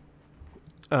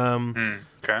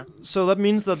 Okay. So that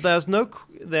means that there's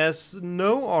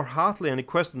no or hardly any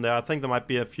quest in there. I think there might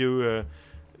be a few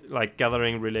like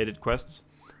gathering related quests,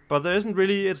 but there isn't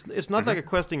really. It's not like a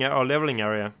questing or leveling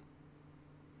area.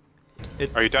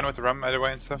 Are you done with the rum, by the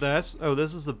way, and stuff? This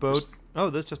is the boat.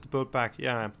 Oh, there's just the boat back.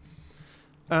 Yeah.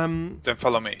 Then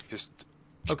follow me. Just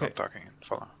keep okay. on talking and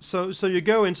follow. So you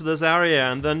go into this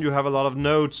area, and then you have a lot of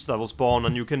nodes that will spawn,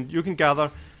 and you can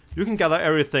gather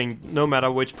everything, no matter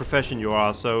which profession you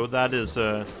are. So that is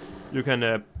you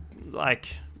can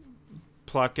like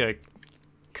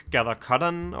gather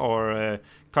cotton or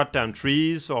cut down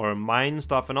trees or mine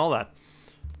stuff and all that.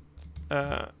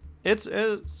 It's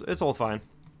all fine.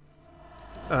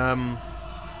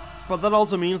 But that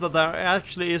also means that there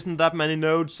actually isn't that many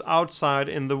nodes outside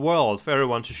in the world for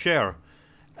everyone to share.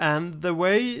 And the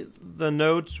way the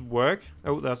nodes work...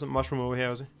 Oh, there's a mushroom over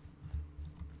here,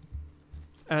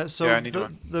 so yeah, I need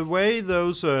one. The way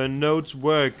those nodes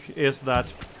work is that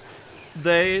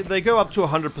they go up to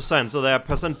 100%, so they are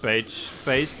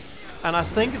percent-based. And I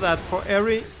think that for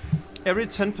every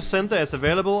 10% that is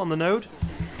available on the node,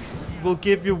 will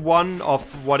give you one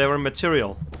of whatever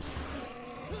material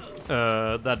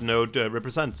that node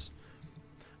represents,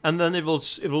 and then it will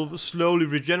slowly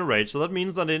regenerate. So that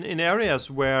means that in areas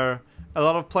where a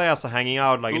lot of players are hanging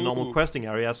out like in normal questing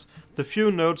areas. The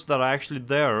few nodes that are actually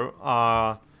there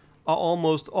are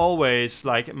almost always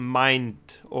like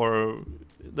mined, or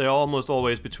they're almost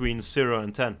always between 0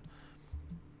 and 10.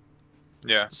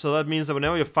 Yeah. So that means that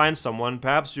whenever you find someone,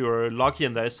 perhaps you're lucky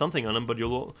and there is something on them, but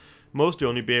you'll mostly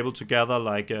only be able to gather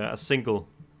like a single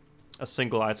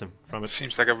item from it.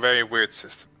 Seems like a very weird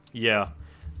system. Yeah.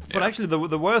 But actually,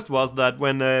 the worst was that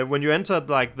when you entered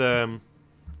like the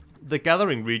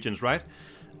gathering regions, right?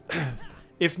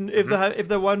 if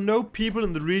there were no people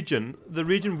in the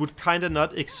region would kind of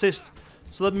not exist.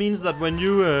 So that means that when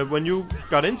you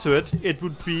got into it, it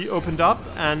would be opened up,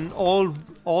 and all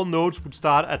nodes would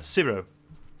start at 0%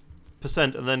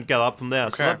 and then gather up from there.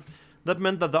 Okay. So that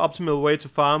meant that the optimal way to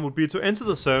farm would be to enter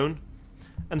the zone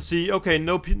and see, okay,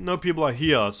 no people are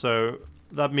here, so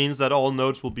that means that all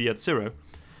nodes will be at 0.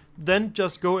 Then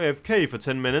just go AFK for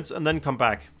 10 minutes and then come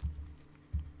back.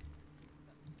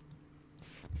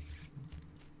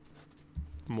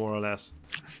 More or less.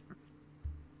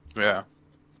 Yeah.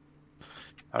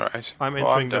 Alright. I'm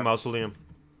entering the mausoleum.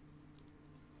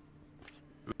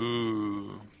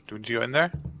 Ooh. Did you in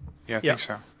there? Yeah, I think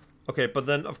so. Okay, but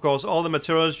then of course all the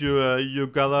materials you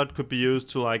gathered could be used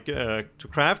to like to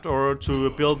craft or to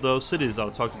build those cities that I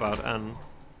talked about, and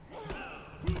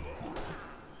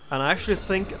I actually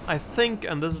think,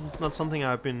 and this is not something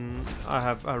I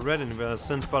have read anywhere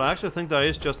since, but I actually think there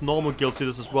is just normal guild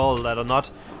cities as well that are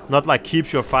not like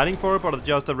keeps you fighting for it, but are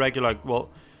just a regular, well,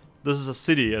 this is a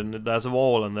city and there's a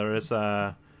wall and there is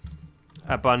a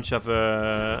bunch of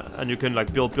and you can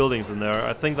like build buildings in there.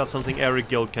 I think that's something every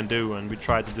guild can do, and we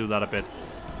try to do that a bit.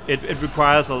 It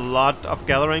requires a lot of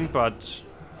gathering, but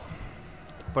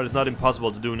it's not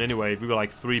impossible to do in any way. We were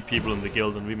like 3 people in the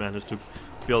guild and we managed to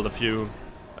build a few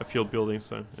buildings,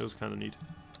 so it was kind of neat.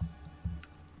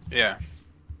 Yeah.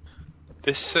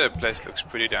 This place looks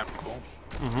pretty damn cool.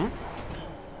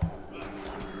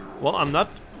 Well, I'm not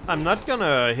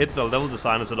gonna hit the level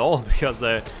designers at all because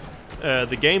the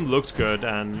game looks good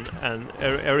and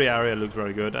every area looks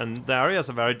very good, and the areas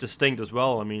are very distinct as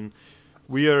well. I mean,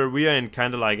 we are in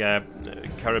kind of like a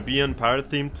Caribbean pirate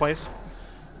themed place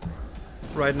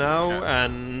right now,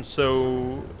 and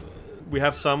so we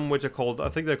have some which are called, I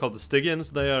think they're called the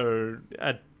Stygians. They are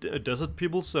desert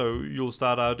people, so you'll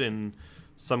start out in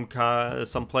some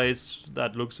place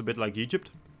that looks a bit like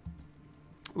Egypt.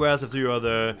 Whereas if you are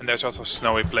and there's also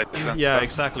snowy places and yeah, stuff.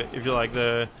 exactly. If you're like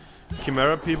the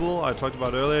Chimera people I talked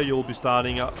about earlier, you'll be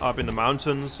starting up in the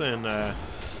mountains and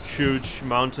huge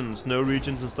mountain and snow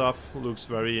regions and stuff. Looks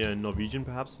very Norwegian,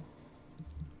 perhaps.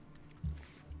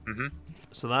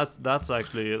 So that's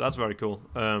actually very cool.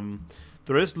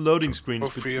 There is loading screens.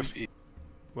 Trophy of Evil.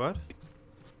 What?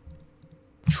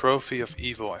 Trophy of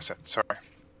Evil, I said. Sorry.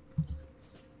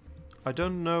 I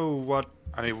don't know what.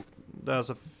 I mean, There's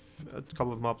a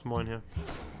couple of mobs more in here.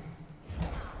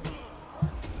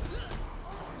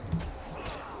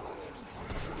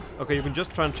 Okay, you can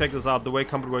just try and check this out. The way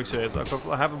combat works here is I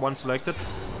have one selected,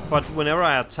 but whenever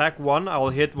I attack one, I will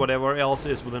hit whatever else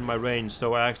is within my range.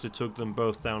 So I actually took them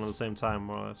both down at the same time,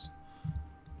 more or less.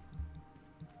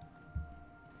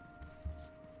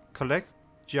 Collect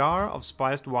jar of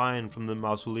spiced wine from the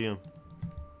mausoleum.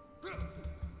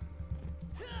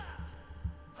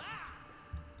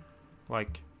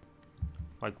 Like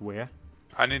where?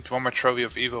 I need one more Trophy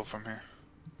of Evil from here.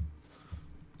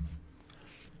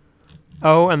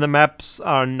 Oh, and the maps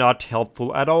are not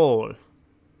helpful at all.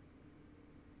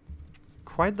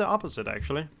 Quite the opposite,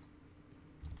 actually.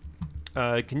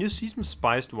 Can you see some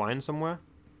spiced wine somewhere?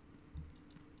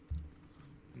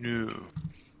 No.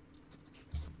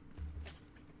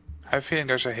 I have a feeling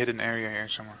there's a hidden area here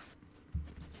somewhere.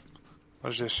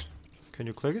 What is this? Can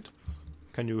you click it?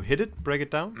 Can you hit it? Break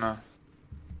it down? No.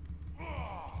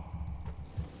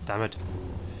 Damn it.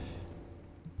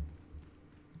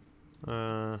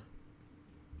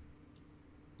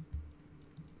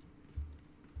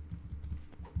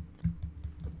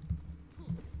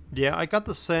 Yeah, I got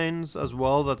the sense as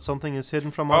well that something is hidden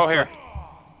from us. Oh, here.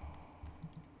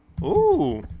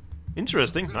 Ooh,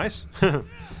 interesting. Nice.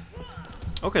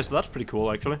 Okay, so that's pretty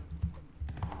cool, actually.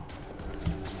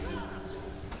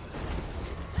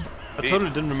 I totally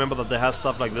didn't remember that they had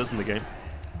stuff like this in the game.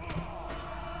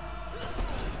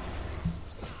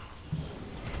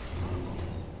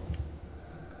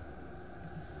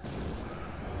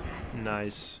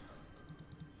 Nice.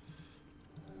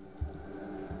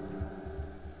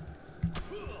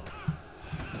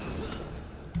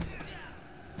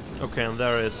 Okay, and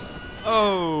there is...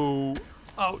 Oh!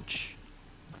 Ouch!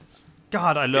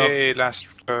 God, I love... Yay, last...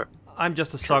 I'm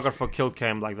just a sucker for kill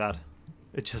cam like that.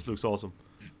 It just looks awesome.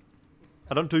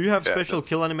 I don't. Do you have Yeah, special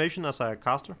kill animation as a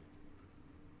caster?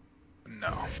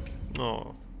 No.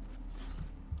 Oh.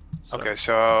 So. Okay,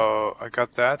 so I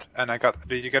got that, and I got.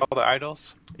 Did you get all the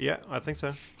idols? Yeah, I think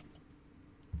so.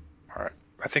 All right.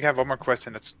 I think I have one more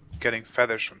question. That's getting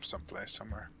feathers from someplace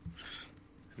somewhere,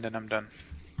 and then I'm done.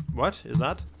 What is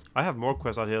that? I have more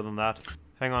quests out here than that.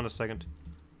 Hang on a second.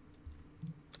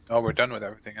 Oh, we're done with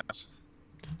everything else.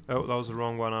 Oh, that was the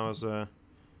wrong one. I was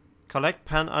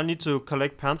I need to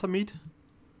collect panther meat.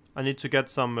 I need to get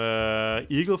some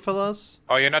eagle feathers.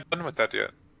 Oh, you're not done with that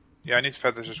yet. Yeah, I need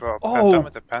feathers as well. Oh, I'm done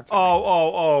with the panther.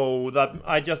 That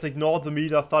I just ignored the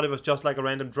meat. I thought it was just like a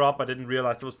random drop. I didn't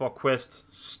realize it was for a quest.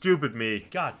 Stupid me.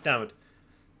 God damn it.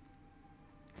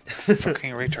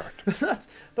 Fucking retard.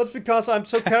 that's because I'm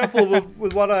so careful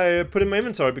with what I put in my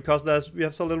inventory because we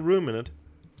have so little room in it.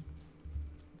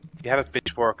 You have a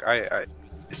pitchfork.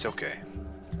 It's okay.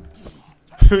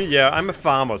 Yeah, I'm a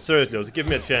farmer. Seriously, so give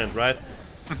me a chance, right?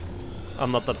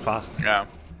 I'm not that fast. Yeah.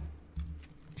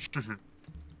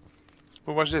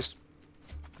 What was this?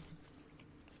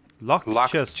 Locked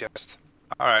chest.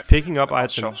 Alright. Picking up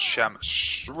item.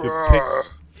 You pick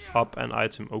up an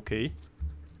item. Okay.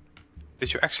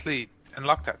 Did you actually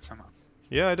unlock that somehow?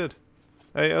 Yeah, I did.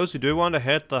 Hey, Ozzy, do you want a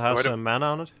head that has mana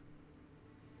on it?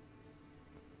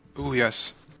 Ooh,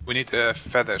 yes. We need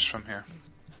feathers from here.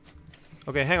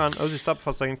 Okay, hang on. Ozzy, stop for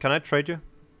a second. Can I trade you?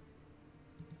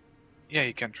 Yeah,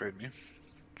 you can trade me.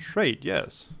 Trade,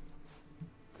 yes.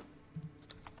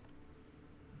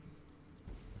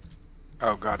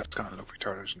 Oh god, that's gonna look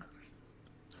retarded, isn't it?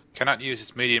 Cannot use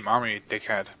its medium armor, you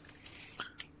dickhead.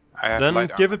 I have then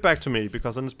light give armor. it back to me,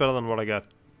 because then it's better than what I got.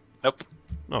 Nope.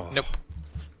 Oh. Nope.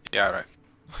 Yeah, right.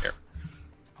 Here.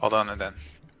 Hold on and then.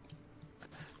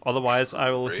 Otherwise,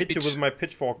 I will hit you with my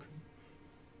pitchfork.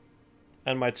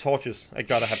 And my torches. I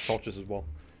gotta have torches as well.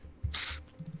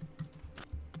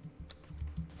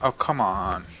 Oh, come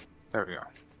on. There we go.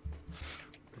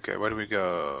 Okay, where do we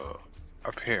go?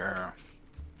 Up here.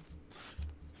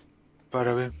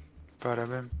 Ba-da-bim,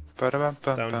 ba-da-bim, ba-da-bum,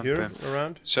 bum, Down bum, here, bum.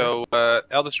 around. So,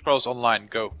 Elder Scrolls Online,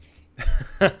 go.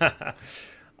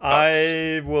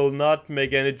 I will not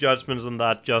make any judgments on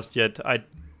that just yet. I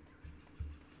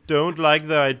don't like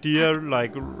the idea,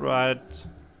 like, right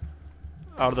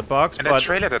out of the box, And but... the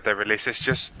trailer that they released is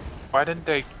just... Why didn't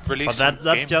they release But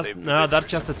that's just... No, that's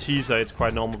just a teaser. It's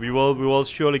quite normal. We will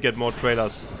surely get more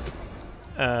trailers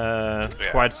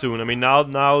quite soon. I mean,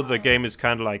 now the game is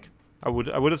kind of like... I would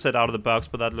have said out of the box,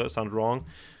 but that sounds wrong.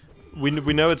 We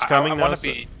know it's coming now. I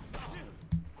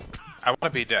want to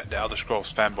be the Elder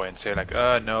Scrolls fanboy and say like,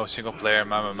 no, single player,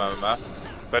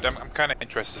 But I'm kind of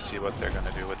interested to see what they're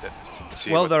gonna do with it.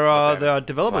 Well, there are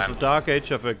developers of Dark Age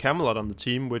of Camelot on the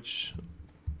team, which...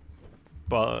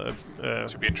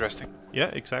 should be interesting.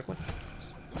 Yeah, exactly.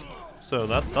 So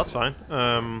that's fine.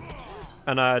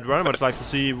 And I'd very much like to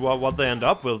see what they end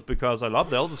up with, because I love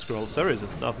the Elder Scrolls series.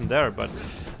 There's nothing there, but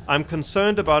I'm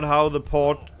concerned about how the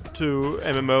port to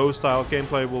MMO style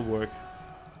gameplay will work.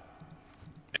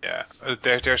 Yeah,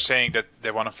 they're saying that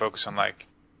they want to focus on like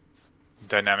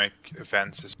dynamic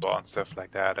events as well and stuff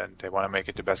like that, and they want to make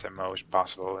it the best MMO as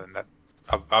possible. And that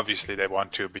obviously they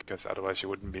want to, because otherwise you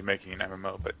wouldn't be making an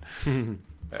MMO. But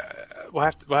we'll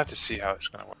have to see how it's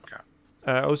gonna work out.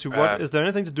 Osi, is there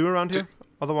anything to do around here?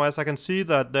 Otherwise, I can see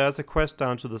that there's a quest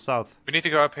down to the south. We need to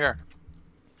go up here.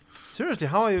 Seriously,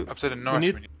 how are you? Up to the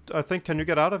north. I think, can you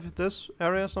get out of this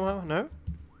area somehow? No?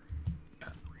 Yeah.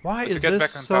 Why is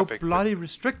this so bloody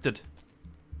restricted?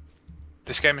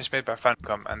 This game is made by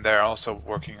Funcom, and they're also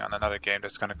working on another game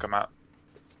that's going to come out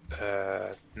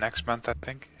next month, I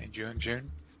think, in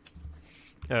June.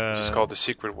 Which is called The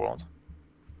Secret World.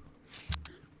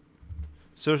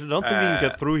 Seriously, I don't think we can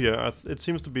get through here. It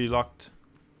seems to be locked.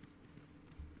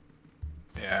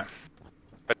 Yeah.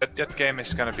 But that game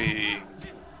is going to be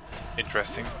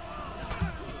interesting.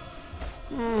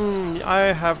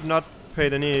 I have not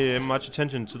paid much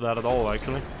attention to that at all,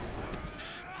 actually.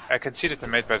 I can see that they're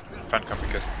made by Funcom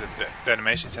because the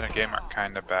animations in the game are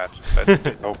kind of bad, but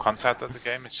the whole concept of the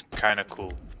game is kind of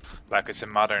cool. Like, it's a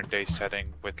modern day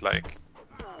setting with like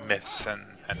myths and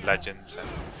legends and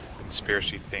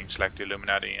conspiracy things like the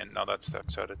Illuminati and all that stuff.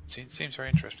 So that seems very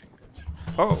interesting.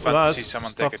 Oh, fun to see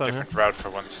someone take a different route for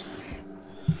once.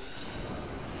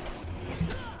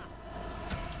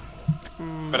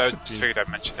 But I just figured I'd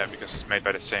mention that because it's made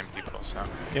by the same people, so...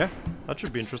 Yeah, that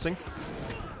should be interesting.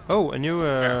 Oh, a new,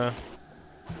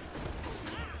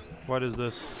 What is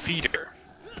this? Feeder.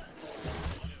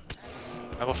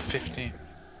 Level 15.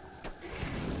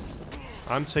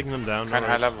 I'm taking them down. Kind of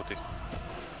high level, these.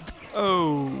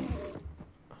 Oh!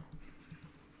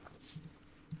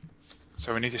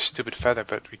 So we need a stupid feather,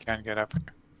 but we can't get up here.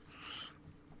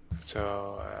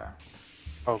 So,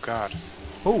 oh god.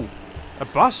 Oh, a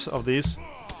boss of these.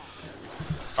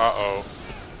 Uh-oh.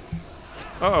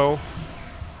 Uh-oh.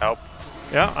 Help.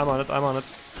 Yeah, I'm on it, I'm on it.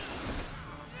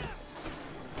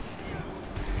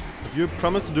 If you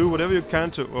promise to do whatever you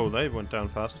can to... Oh, they went down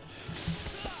fast.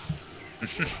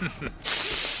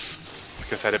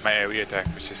 Because I did my AoE attack,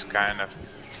 which is kind of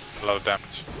a lot of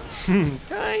damage.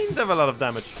 Kind of a lot of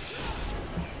damage.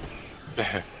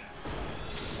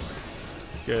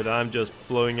 Good, I'm just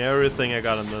blowing everything I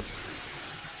got on this.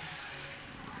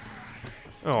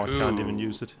 Oh, I can't even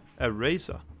use it. A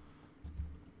razor.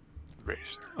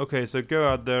 Razor. Okay, so go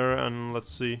out there and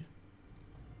let's see.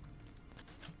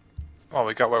 Well,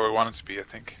 we got where we wanted to be, I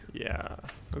think. Yeah,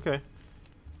 okay.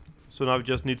 So now we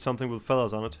just need something with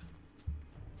feathers on it.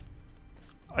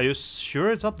 Are you sure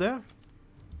it's up there?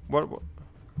 What?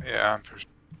 Yeah, I'm pretty.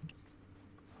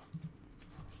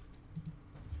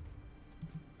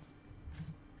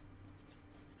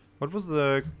 What was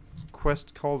the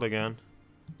quest called again?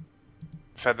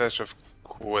 Feathers of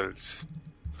Quills.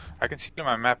 I can see it on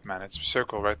my map, man. It's a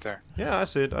circle right there. Yeah, I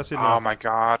see it. I see it Oh now. my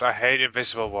god, I hate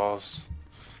invisible walls.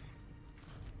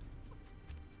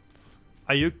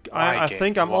 Are you? I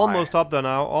think I'm almost up there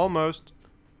now. Almost.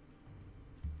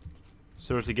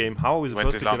 Seriously, game. How are we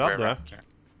supposed to get up there?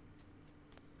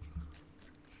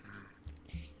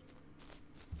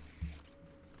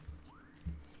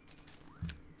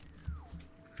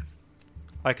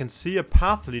 I can see a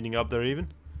path leading up there even.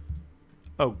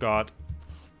 Oh god.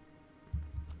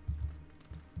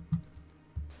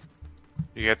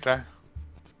 You get there?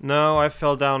 No, I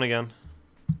fell down again.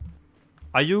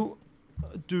 Are you...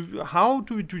 How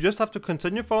do we just have to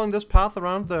continue following this path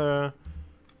around the...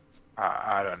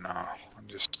 I don't know. I'm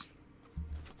just...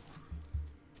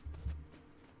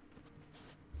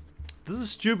 This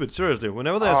is stupid, seriously.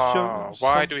 Whenever there's shown...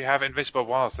 Why do we have invisible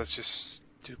walls? That's just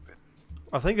stupid.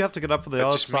 I think you have to get up for the That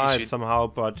other just means side somehow,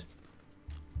 but...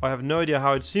 I have no idea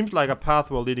how. It seems like a path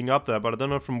well leading up there, but I don't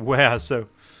know from where, so...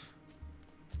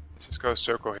 Let's just go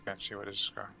circle here and see where this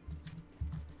is going.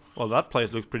 Well, that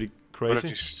place looks pretty What if crazy.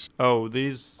 these... Oh,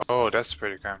 these... Oh, that's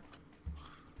pretty cool.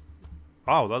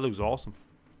 Wow, that looks awesome.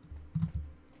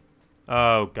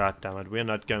 Oh, god damn it. We're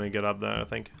not gonna get up there, I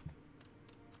think.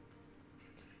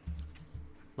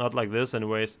 Not like this,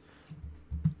 anyways.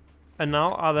 And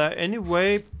now, are there any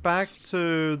way back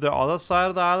to the other side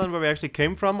of the island where we actually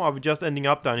came from? Or are we just ending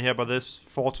up down here by this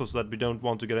fortress that we don't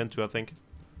want to get into, I think?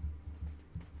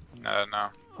 I don't know.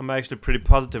 I'm actually pretty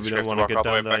positive we don't want to get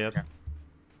down there yet. Again.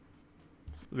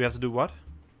 We have to do what?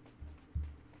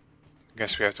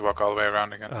 Guess we have to walk all the way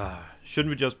around again. Shouldn't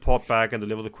we just port back and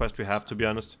deliver the quest we have, to be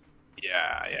honest?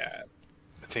 Yeah.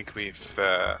 I think we've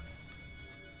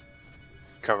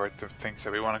covered the things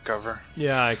that we want to cover.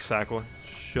 Yeah, exactly.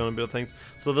 Shown a bit of things.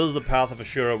 So this is the path of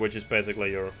Ashura, which is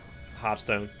basically your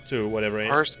heartstone to whatever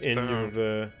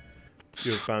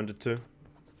you've bound it to.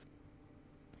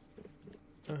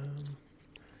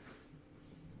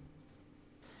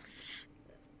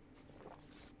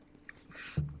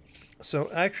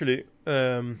 So actually,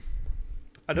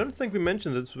 I don't think we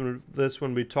mentioned this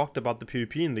when we talked about the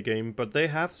PvP in the game, but they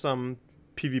have some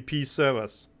PvP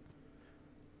servers,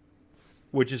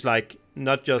 which is like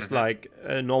not just like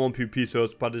a normal PvP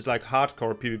servers, but it's like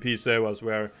hardcore PvP servers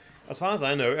where, as far as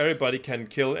I know, everybody can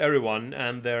kill everyone,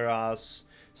 and there are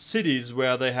cities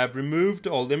where they have removed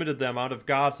or limited the amount of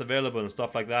guards available and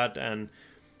stuff like that, and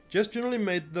just generally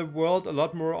made the world a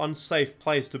lot more unsafe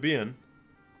place to be in.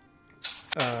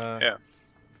 Yeah.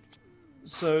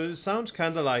 So it sounds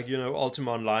kind of like, you know,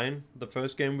 Ultima Online, the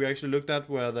first game we actually looked at,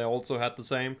 where they also had the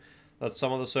same, that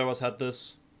some of the servers had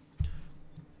this.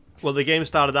 Well, the game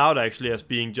started out actually as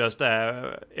being just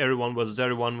everyone versus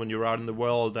everyone when you were out in the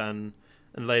world, and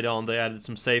later on they added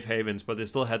some safe havens, but they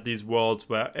still had these worlds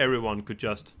where everyone could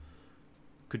just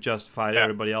fight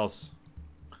everybody else.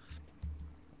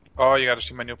 Oh, you gotta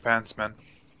see my new pants, man.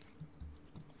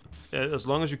 As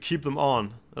long as you keep them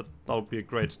on, that'll be a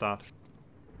great start.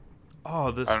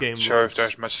 Oh, this game. I'm sure if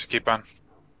there's much to keep on.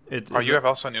 You have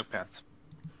also new pants.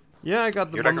 Yeah, I got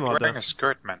the You're one like out wearing there. a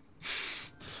skirt, man.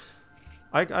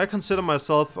 I consider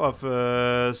myself of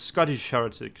Scottish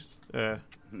heritage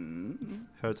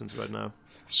inheritance right now.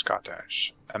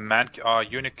 Scottish. A man. Oh,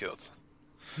 Unikilt.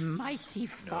 Mighty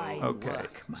fine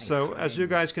work, my so friend. as you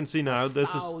guys can see now,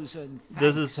 this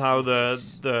is how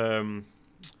the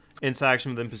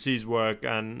interaction with NPCs work,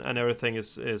 and everything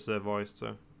is voiced.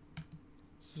 So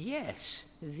Yes,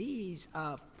 these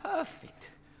are perfect.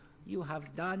 You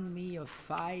have done me a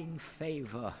fine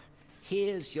favor.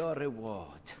 Here's your reward.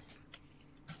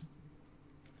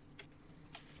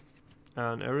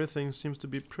 And everything seems to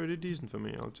be pretty decent for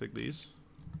me. I'll take these.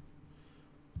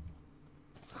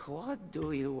 What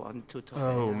do you want to talk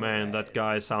Oh man, that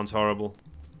guy sounds horrible.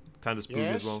 Kind of spooky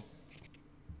as well.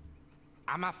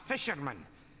 I'm a fisherman,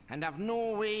 and I've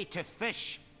no way to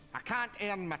fish. I can't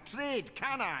earn my trade,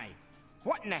 can I?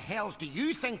 What in the hells do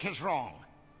you think is wrong?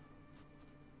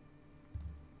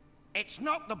 It's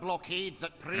not the blockade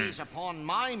that preys upon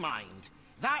my mind.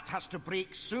 That has to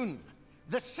break soon.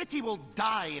 The city will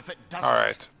die if it doesn't. All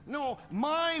right. No,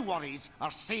 my worries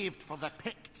are saved for the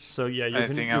Picts. So yeah, you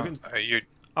Anything can. else? You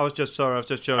I was just sorry. I was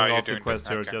just showing you're off the doing quest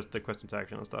that, here, okay. just the quest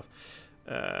interaction and stuff.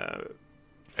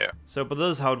 yeah. So, but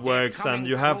this is how it works, and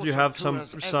you have some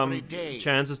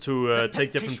chances to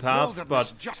take different paths.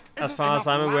 But as far as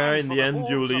I'm aware, in the end,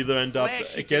 you will either end up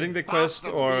getting the quest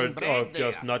or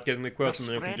just not getting the quest, and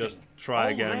then you can just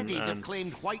try again. And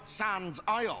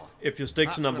if you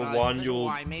stick to number one,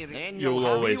 you'll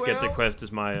always get the quest.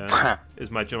 Is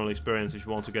my general experience if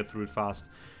you want to get through it fast.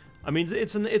 I mean,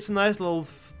 it's a nice little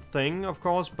thing, of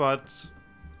course, but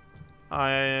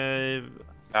I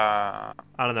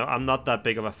don't know. I'm not that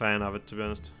big of a fan of it, to be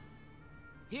honest.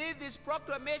 Hear this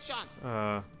proclamation.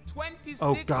 26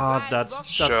 Oh god, that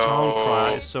town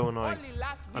cry is so annoying. Only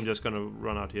last I'm week, just gonna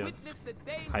run out here, witnessed the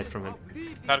dangers hide from him. of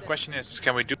leading Now the the question is,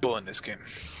 can we duel in this game?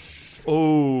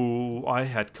 Oh, I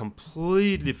had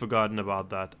completely forgotten about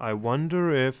that. I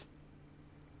wonder if...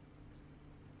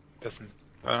 I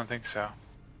don't think so.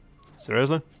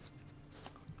 Seriously?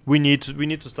 We need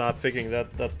to start figuring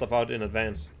that stuff out in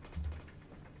advance.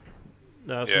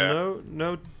 There's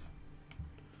no.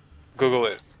 Google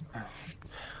it.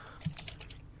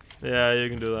 Yeah, you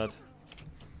can do that.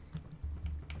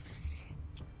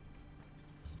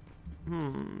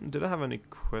 Did I have any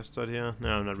quests out here?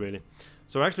 No, not really.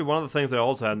 So actually, one of the things they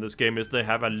also have in this game is they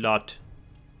have a lot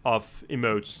of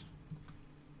emotes.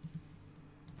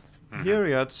 Here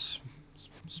you got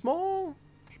small,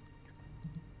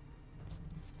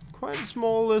 quite a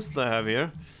small list they have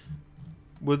here,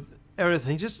 with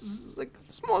everything just like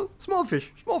small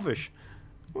fish.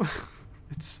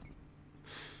 It's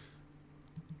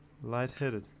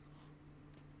light-headed.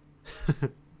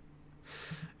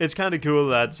 It's kind of cool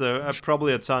that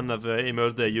probably a ton of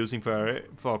emotes they're using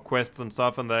for quests and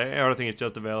stuff, and everything is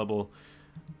just available.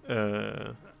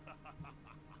 I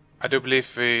do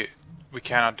believe we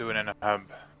cannot do it in a hub,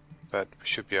 but we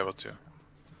should be able to.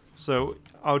 So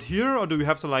out here, or do we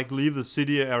have to like leave the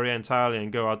city area entirely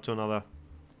and go out to another?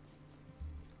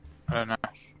 I don't know.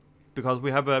 Because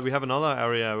we have another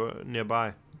area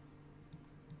nearby.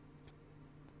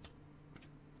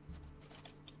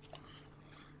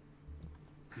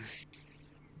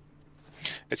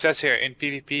 It says here, in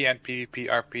PvP and PvP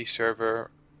RP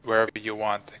server, wherever you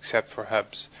want, except for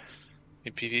hubs.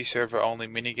 In PvP server, only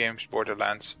minigames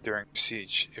Borderlands during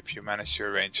siege, if you manage to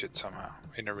arrange it somehow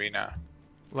in arena.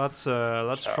 Let's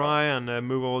try and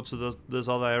move over to this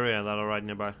other area that are right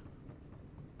nearby,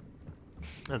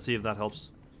 and see if that helps.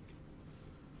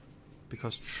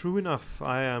 Because true enough,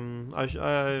 I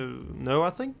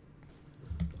think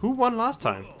who won last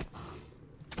time?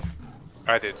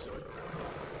 I did.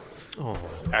 Oh.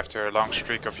 After a long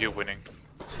streak of you winning.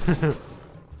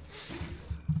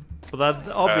 But that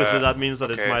obviously that means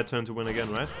that okay. It's my turn to win again,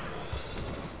 right?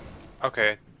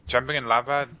 Okay, jumping in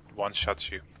lava one-shots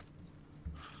you.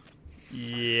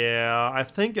 Yeah, I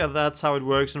think that's how it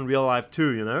works in real life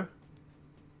too, you know?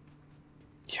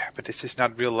 Yeah, but this is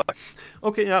not real life.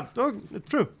 Okay, yeah, oh,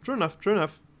 true enough.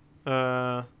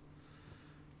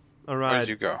 Alright. Where did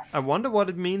you go? I wonder what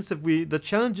it means if the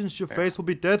challenges you face will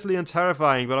be deadly and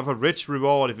terrifying, but of a rich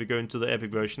reward if you go into the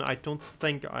epic version. I don't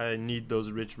think I need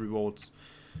those rich rewards,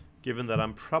 given that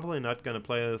I'm probably not gonna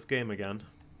play this game again.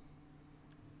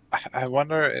 I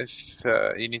wonder if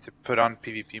you need to put on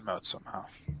PvP mode somehow.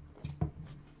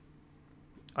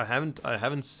 I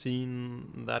haven't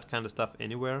seen that kind of stuff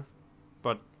anywhere,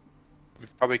 but We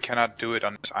probably cannot do it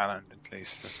on this island, at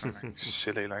least. There's something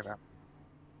silly like that.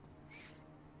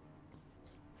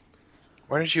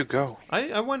 Where did you go?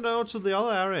 I went out to the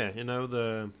other area, you know,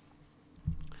 the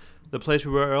place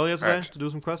we were earlier today Right. to do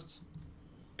some quests.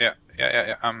 Yeah.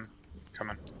 I'm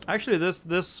coming. Actually,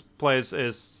 this place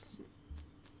is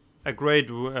a great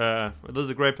this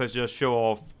is a great place to just show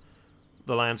off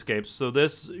the landscapes. So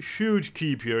this huge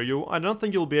keep here, I don't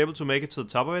think you'll be able to make it to the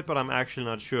top of it, but I'm actually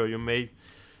not sure. You may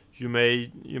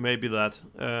be that.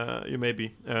 You may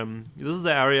be. This is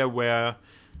the area where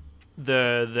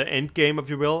the end game, if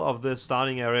you will, of the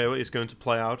starting area is going to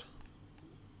play out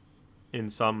in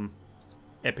some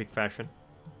epic fashion,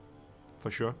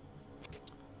 for sure.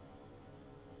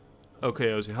 Okay,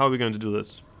 Ozzy, how are we going to do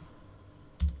this?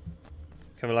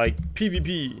 Kind of like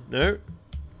PvP, no?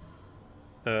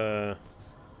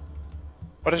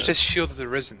 What is this Shield of the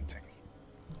Risen thing?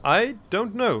 I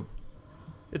don't know.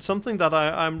 It's something that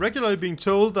I'm regularly being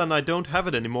told, and I don't have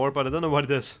it anymore, but I don't know what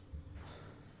it is.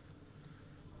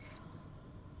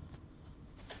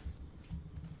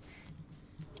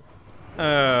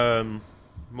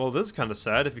 Well, this is kind of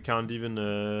sad if you can't even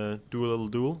do a little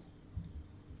duel.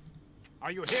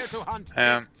 Are you here to hunt?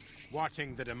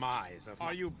 Watching the demise of...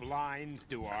 Are you blind,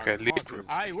 Duar? Okay, leave group.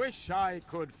 I wish I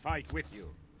could fight with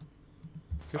you.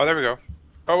 Oh, there we go.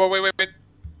 Oh, wait.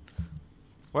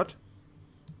 What?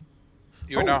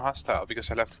 You're now hostile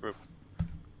because I left the group.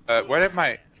 Where did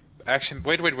my action...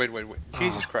 Wait.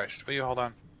 Jesus Christ. Will you hold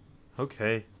on?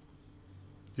 Okay.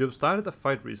 You have started a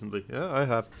fight recently. Yeah, I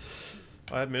have.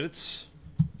 I admit it. For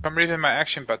some reason, my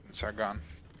action buttons are gone.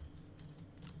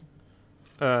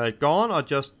 Gone or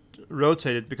just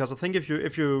rotated? Because I think if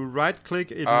you right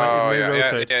click, it may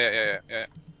rotate. Yeah.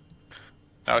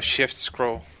 Now shift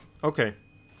scroll. Okay.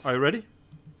 Are you ready?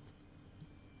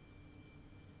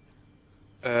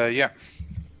 Yeah.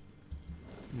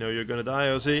 No, you're gonna die,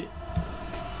 OC.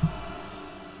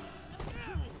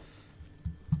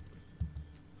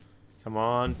 Come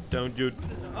on, don't you...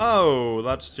 Oh,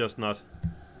 that's just not...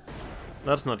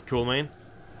 That's not cool, man.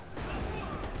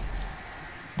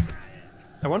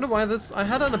 I wonder why this... I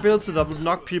had an ability that would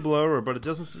knock people over, but it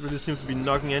doesn't really seem to be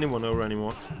knocking anyone over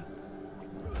anymore.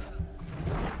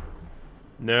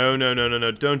 No.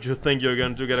 Don't you think you're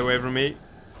going to get away from me?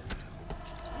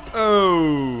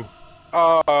 Oh!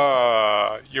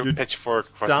 Your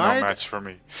pitchfork was died? no match for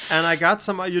me. And I got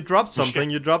some... You dropped something.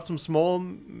 You dropped some small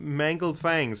mangled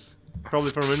fangs.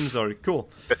 Probably from inventory. Cool.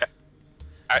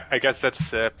 I guess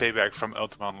that's payback from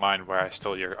Ultima Online, where I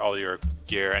stole all your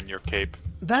gear and your cape.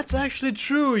 That's actually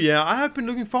true, yeah. I have been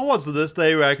looking forward to this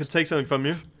day where I could take something from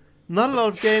you. Not a lot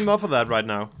of game offer that right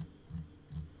now.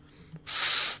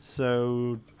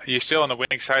 So... You're still on the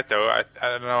winning side, though. I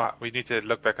don't know. We need to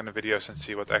look back on the videos and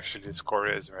see what actually the score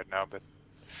is right now,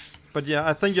 But yeah,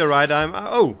 I think you're right.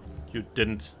 Oh, you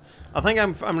didn't. I think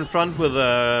I'm in front with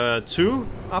 2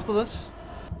 after this.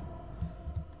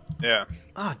 Yeah.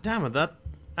 Ah, damn it!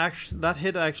 That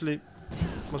hit actually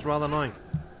was rather annoying.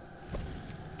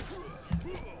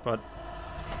 But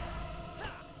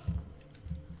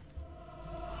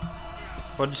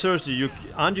seriously,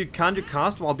 can't you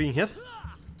cast while being hit?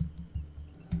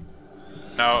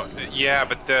 No, yeah,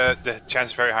 but the chance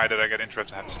is very high that I get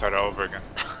interrupted and have to start over again.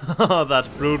 That's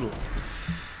brutal.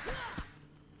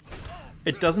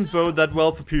 It doesn't bode that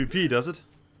well for PvP, does it?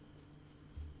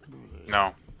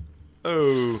 No.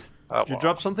 Oh, you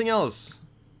dropped something else.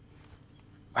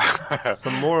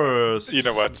 Some more... You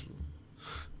know what?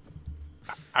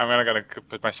 I'm gonna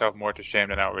put myself more to shame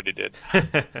than I already did.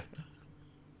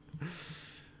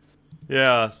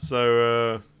 Yeah,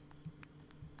 so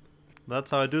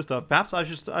that's how I do stuff. Perhaps I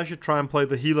should try and play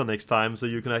the healer next time, so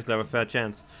you can actually have a fair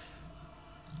chance.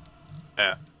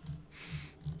 Yeah.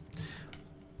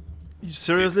 You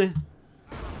seriously?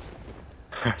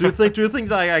 Do you think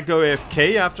that I go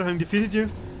AFK after having defeated you?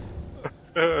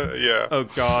 Yeah. Oh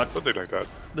god. Something like that.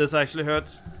 This actually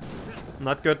hurts.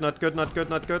 Not good.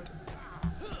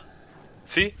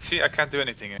 See, I can't do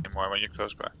anything anymore when you're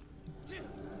close by.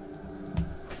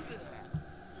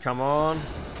 Come on.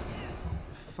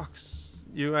 Fucks.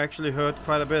 You actually hurt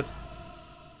quite a bit.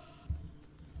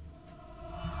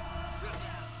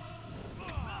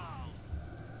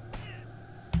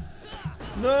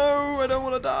 No, I don't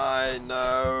want to die.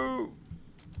 No.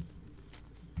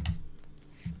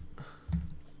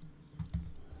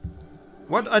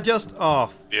 What? I just...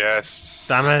 Oh. Yes.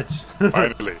 Damn it.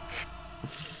 Finally.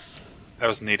 That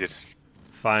was needed.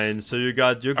 Fine. So you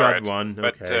got right, one.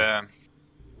 But, okay.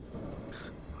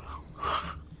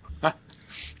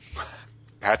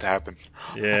 Had to happen.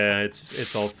 Yeah,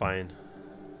 it's all fine.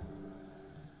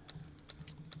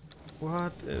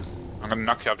 What is... I'm gonna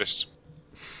knock you out this...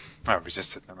 Oh,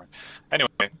 resisted, never mind.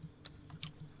 Anyway,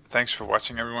 thanks for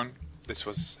watching, everyone. This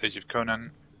was Age of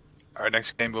Conan. Our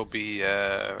next game will be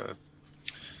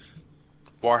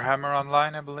Warhammer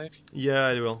Online, I believe.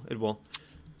 Yeah, it will.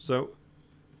 So,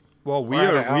 well, we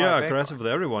Where the hell are are they? aggressive with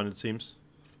everyone, it seems.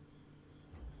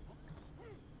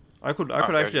 I could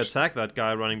actually attack that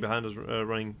guy running behind us,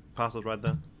 running past us right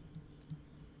there.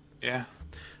 Yeah,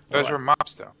 those were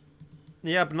mobs, though.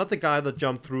 Yeah, but not the guy that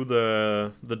jumped through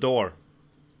the door.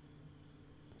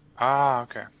 Ah,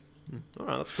 okay.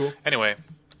 Alright, that's cool. Anyway,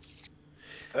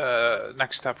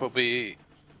 next step will be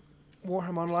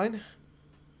Warhammer Online.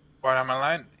 Warhammer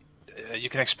Online. You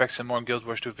can expect some more Guild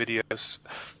Wars 2 videos.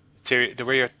 The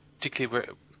way you're Tickly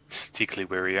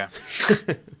Weary,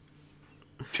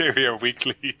 Interior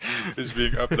Weekly is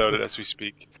being uploaded as we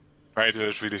speak. Right, it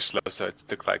was really slow, so it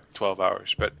took like 12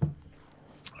 hours, but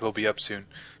it will be up soon.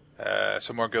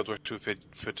 Some more Guild Wars 2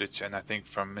 footage, and I think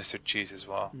from Mr. Cheese as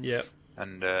well. Yeah.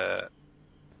 And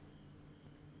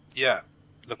yeah,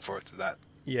 look forward to that.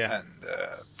 Yeah. And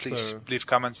please leave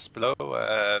comments below.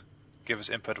 Give us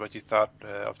input what you thought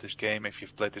of this game. If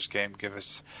you've played this game, give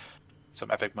us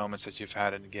some epic moments that you've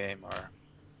had in the game, or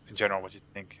in general what you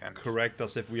think. And correct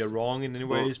us if we are wrong in any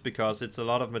ways, because it's a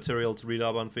lot of material to read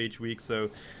up on for each week, so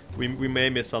we may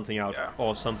miss something out,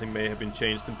 or something may have been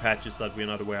changed in patches that we're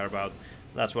not aware about.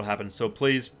 That's what happens. So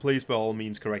please by all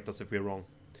means correct us if we're wrong.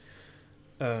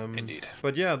 Indeed.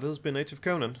 But yeah, this has been Age of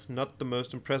Conan. Not the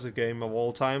most impressive game of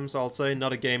all times, I'll say.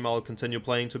 Not a game I'll continue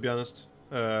playing, to be honest.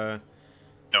 No.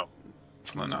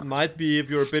 Not. Might be,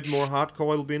 if you're a bit more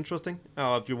hardcore, it'll be interesting.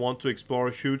 If you want to explore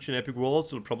huge and epic worlds,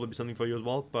 it'll probably be something for you as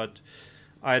well. But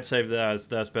I'd say there's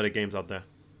better games out there.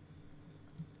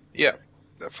 Yeah,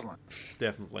 definitely.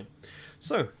 Definitely.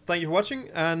 So, thank you for watching,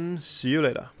 and see you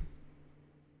later.